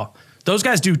basketball. Those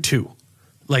guys do too.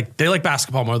 Like, they like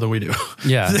basketball more than we do.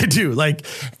 Yeah, they do. Like,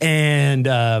 and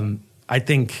I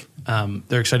think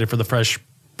they're excited for the fresh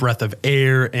breath of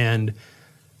air, and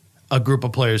a group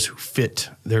of players who fit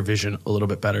their vision a little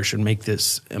bit better should make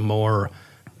this a more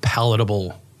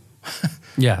palatable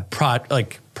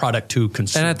product to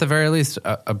consume. And at the very least,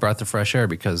 a breath of fresh air,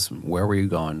 because where were you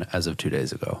going as of 2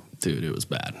 days ago? Dude, it was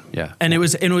bad. Yeah. And it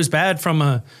was bad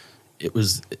from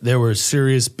there were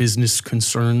serious business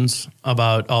concerns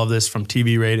about all of this, from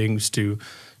TV ratings to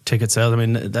ticket sales. I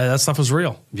mean, that stuff was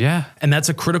real. Yeah. And that's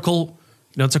a critical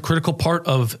part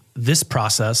of this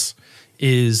process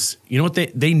is, you know what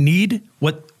they need,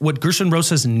 what Gerson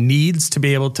Rosas needs to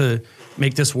be able to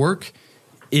make this work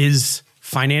is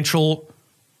financial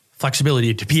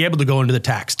flexibility, to be able to go into the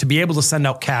tax, to be able to send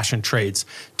out cash and trades,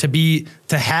 to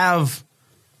have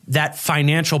that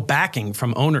financial backing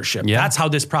from ownership. Yeah. That's how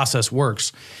this process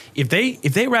works. If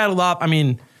they rattle off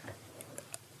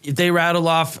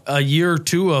a year or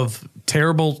two of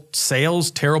terrible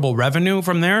sales, terrible revenue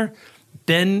from there,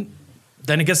 then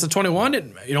it gets to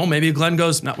 21. Maybe Glenn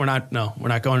goes, no, we're not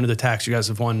going into the tax. You guys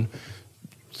have won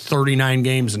 39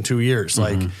 games in 2 years.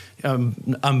 Like,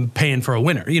 I'm paying for a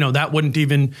winner. That wouldn't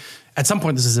even, at some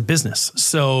point, this is a business.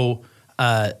 So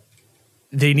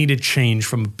they needed change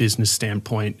from a business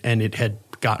standpoint, and it had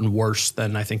gotten worse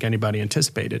than I think anybody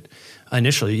anticipated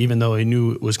initially, even though they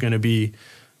knew it was going to be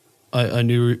a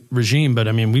new regime. But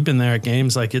I mean, we've been there at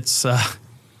games. Like, it's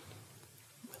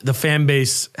the fan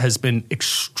base has been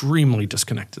extremely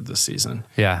disconnected this season.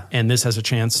 Yeah. And this has a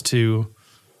chance to,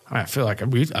 I feel like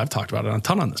I've talked about it a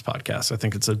ton on this podcast. I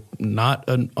think it's not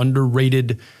an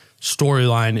underrated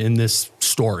storyline in this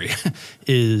story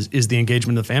is the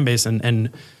engagement of the fan base. And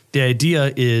the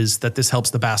idea is that this helps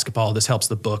the basketball, this helps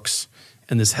the books,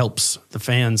 and this helps the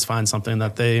fans find something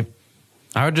that they...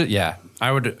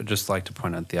 I would just like to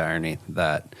point out the irony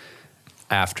that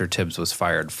after Tibbs was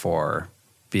fired for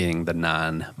being the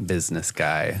non-business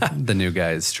guy, the new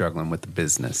guy is struggling with the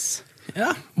business.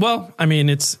 Yeah. Well, I mean,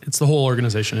 it's the whole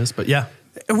organization is, but yeah.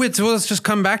 Let's just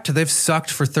come back to they've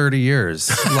sucked for 30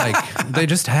 years. Like, they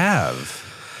just have.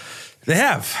 They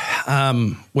have,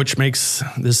 which makes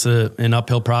this an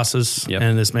uphill process,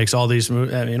 and this makes all these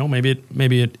moves.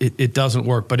 Maybe it doesn't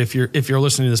work. But if you're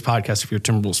listening to this podcast, if you're a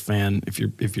Timberwolves fan,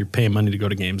 if you're paying money to go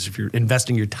to games, if you're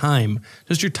investing your time,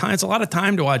 it's a lot of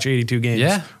time to watch 82 games.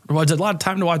 Yeah, it's a lot of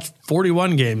time to watch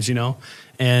 41 games.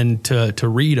 And to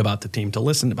read about the team, to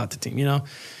listen about the team.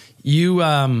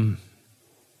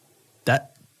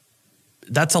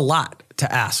 That's a lot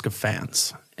to ask of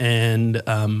fans, and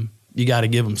you got to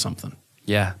give them something.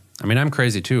 Yeah. I mean, I'm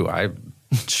crazy too. I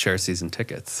share season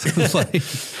tickets.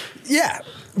 Yeah.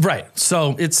 Right.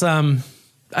 So it's, I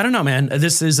don't know, man.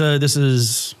 This is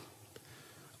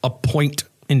a point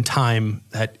in time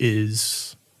that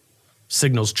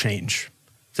signals change.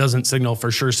 Doesn't signal for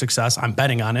sure success. I'm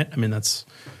betting on it. I mean, that's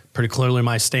pretty clearly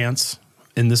my stance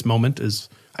in this moment is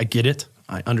I get it.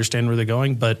 I understand where they're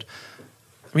going, but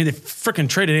I mean, they freaking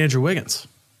traded Andrew Wiggins.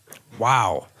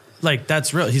 Wow. Like,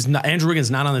 that's real. Andrew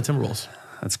Wiggins not on the Timberwolves.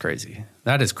 That's crazy.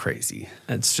 That is crazy.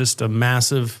 It's just a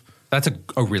massive... That's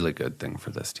a really good thing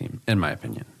for this team, in my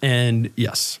opinion. And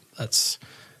yes, that's...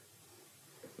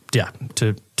 Yeah,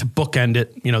 to bookend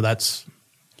it,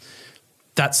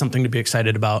 that's something to be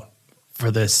excited about,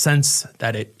 for the sense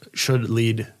that it should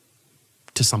lead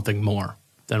to something more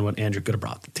than what Andrew could have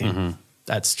brought the team. Mm-hmm.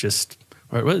 That's just...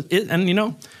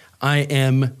 And, I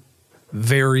am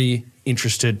very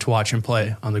interested to watch him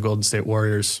play on the Golden State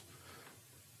Warriors,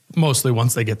 mostly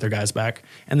once they get their guys back.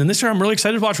 And then this year, I'm really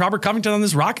excited to watch Robert Covington on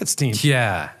this Rockets team.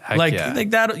 Yeah. I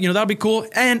think that, that'll be cool.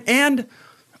 And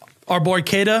our boy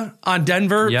Keita on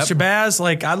Denver,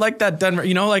 Shabazz, I like that Denver,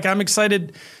 I'm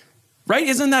excited. Right?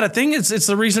 Isn't that a thing? It's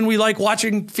the reason we like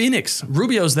watching Phoenix.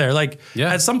 Rubio's there.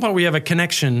 At some point we have a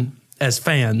connection as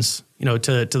fans,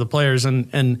 to the players,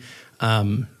 and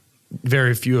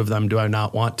very few of them do I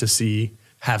not want to see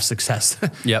have success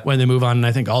when they move on. And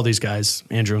I think all these guys,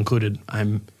 Andrew included,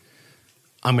 I'm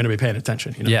I'm going to be paying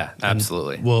attention. You know? Yeah,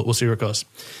 absolutely. We'll see where it goes.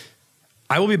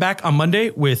 I will be back on Monday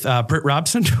with Britt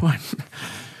Robson.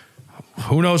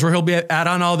 Who knows where he'll be at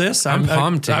on all this? I'm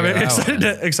pumped. I'm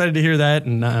excited to hear that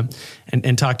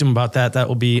and talk to him about that. That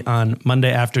will be on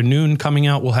Monday afternoon coming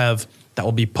out. That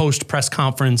will be post press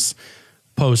conference.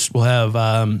 We'll have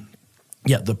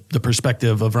the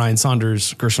perspective of Ryan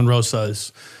Saunders, Gerson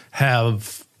Rosas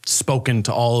have spoken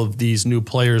to all of these new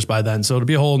players by then. So it'll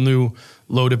be a whole new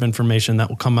load of information that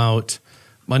will come out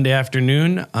Monday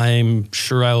afternoon. I'm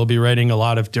sure I will be writing a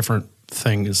lot of different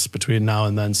things between now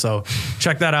and then. So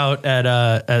check that out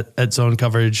at Zone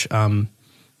Coverage. I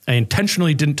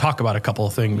intentionally didn't talk about a couple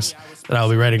of things that I'll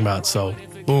be writing about. So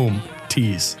boom,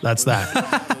 tease. That's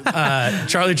that.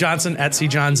 Charlie Johnson at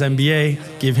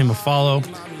CJohnsNBA. Give him a follow.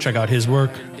 Check out his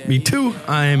work. Me too.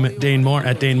 I'm Dane Moore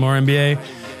at Dane Moore NBA.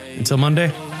 Until Monday,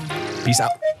 peace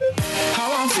out. How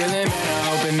I'm feeling, man,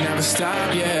 I hope it never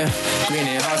stop, yeah. Green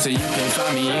and hot so you can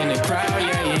find me in the crowd,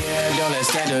 yeah. Don't let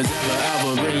standards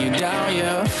ever bring you down,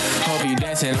 yeah. Hope you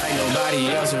dancing like nobody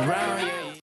else around,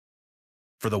 yeah.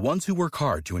 For the ones who work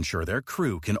hard to ensure their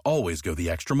crew can always go the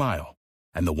extra mile,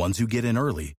 and the ones who get in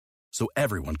early so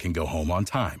everyone can go home on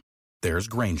time, there's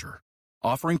Grainger,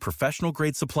 offering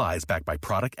professional-grade supplies backed by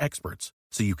product experts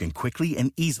so you can quickly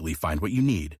and easily find what you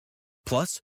need.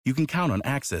 Plus, you can count on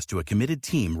access to a committed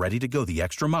team ready to go the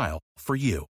extra mile for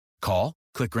you. Call,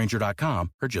 click Grainger.com,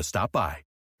 or just stop by.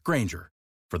 Grainger,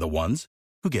 for the ones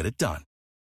who get it done.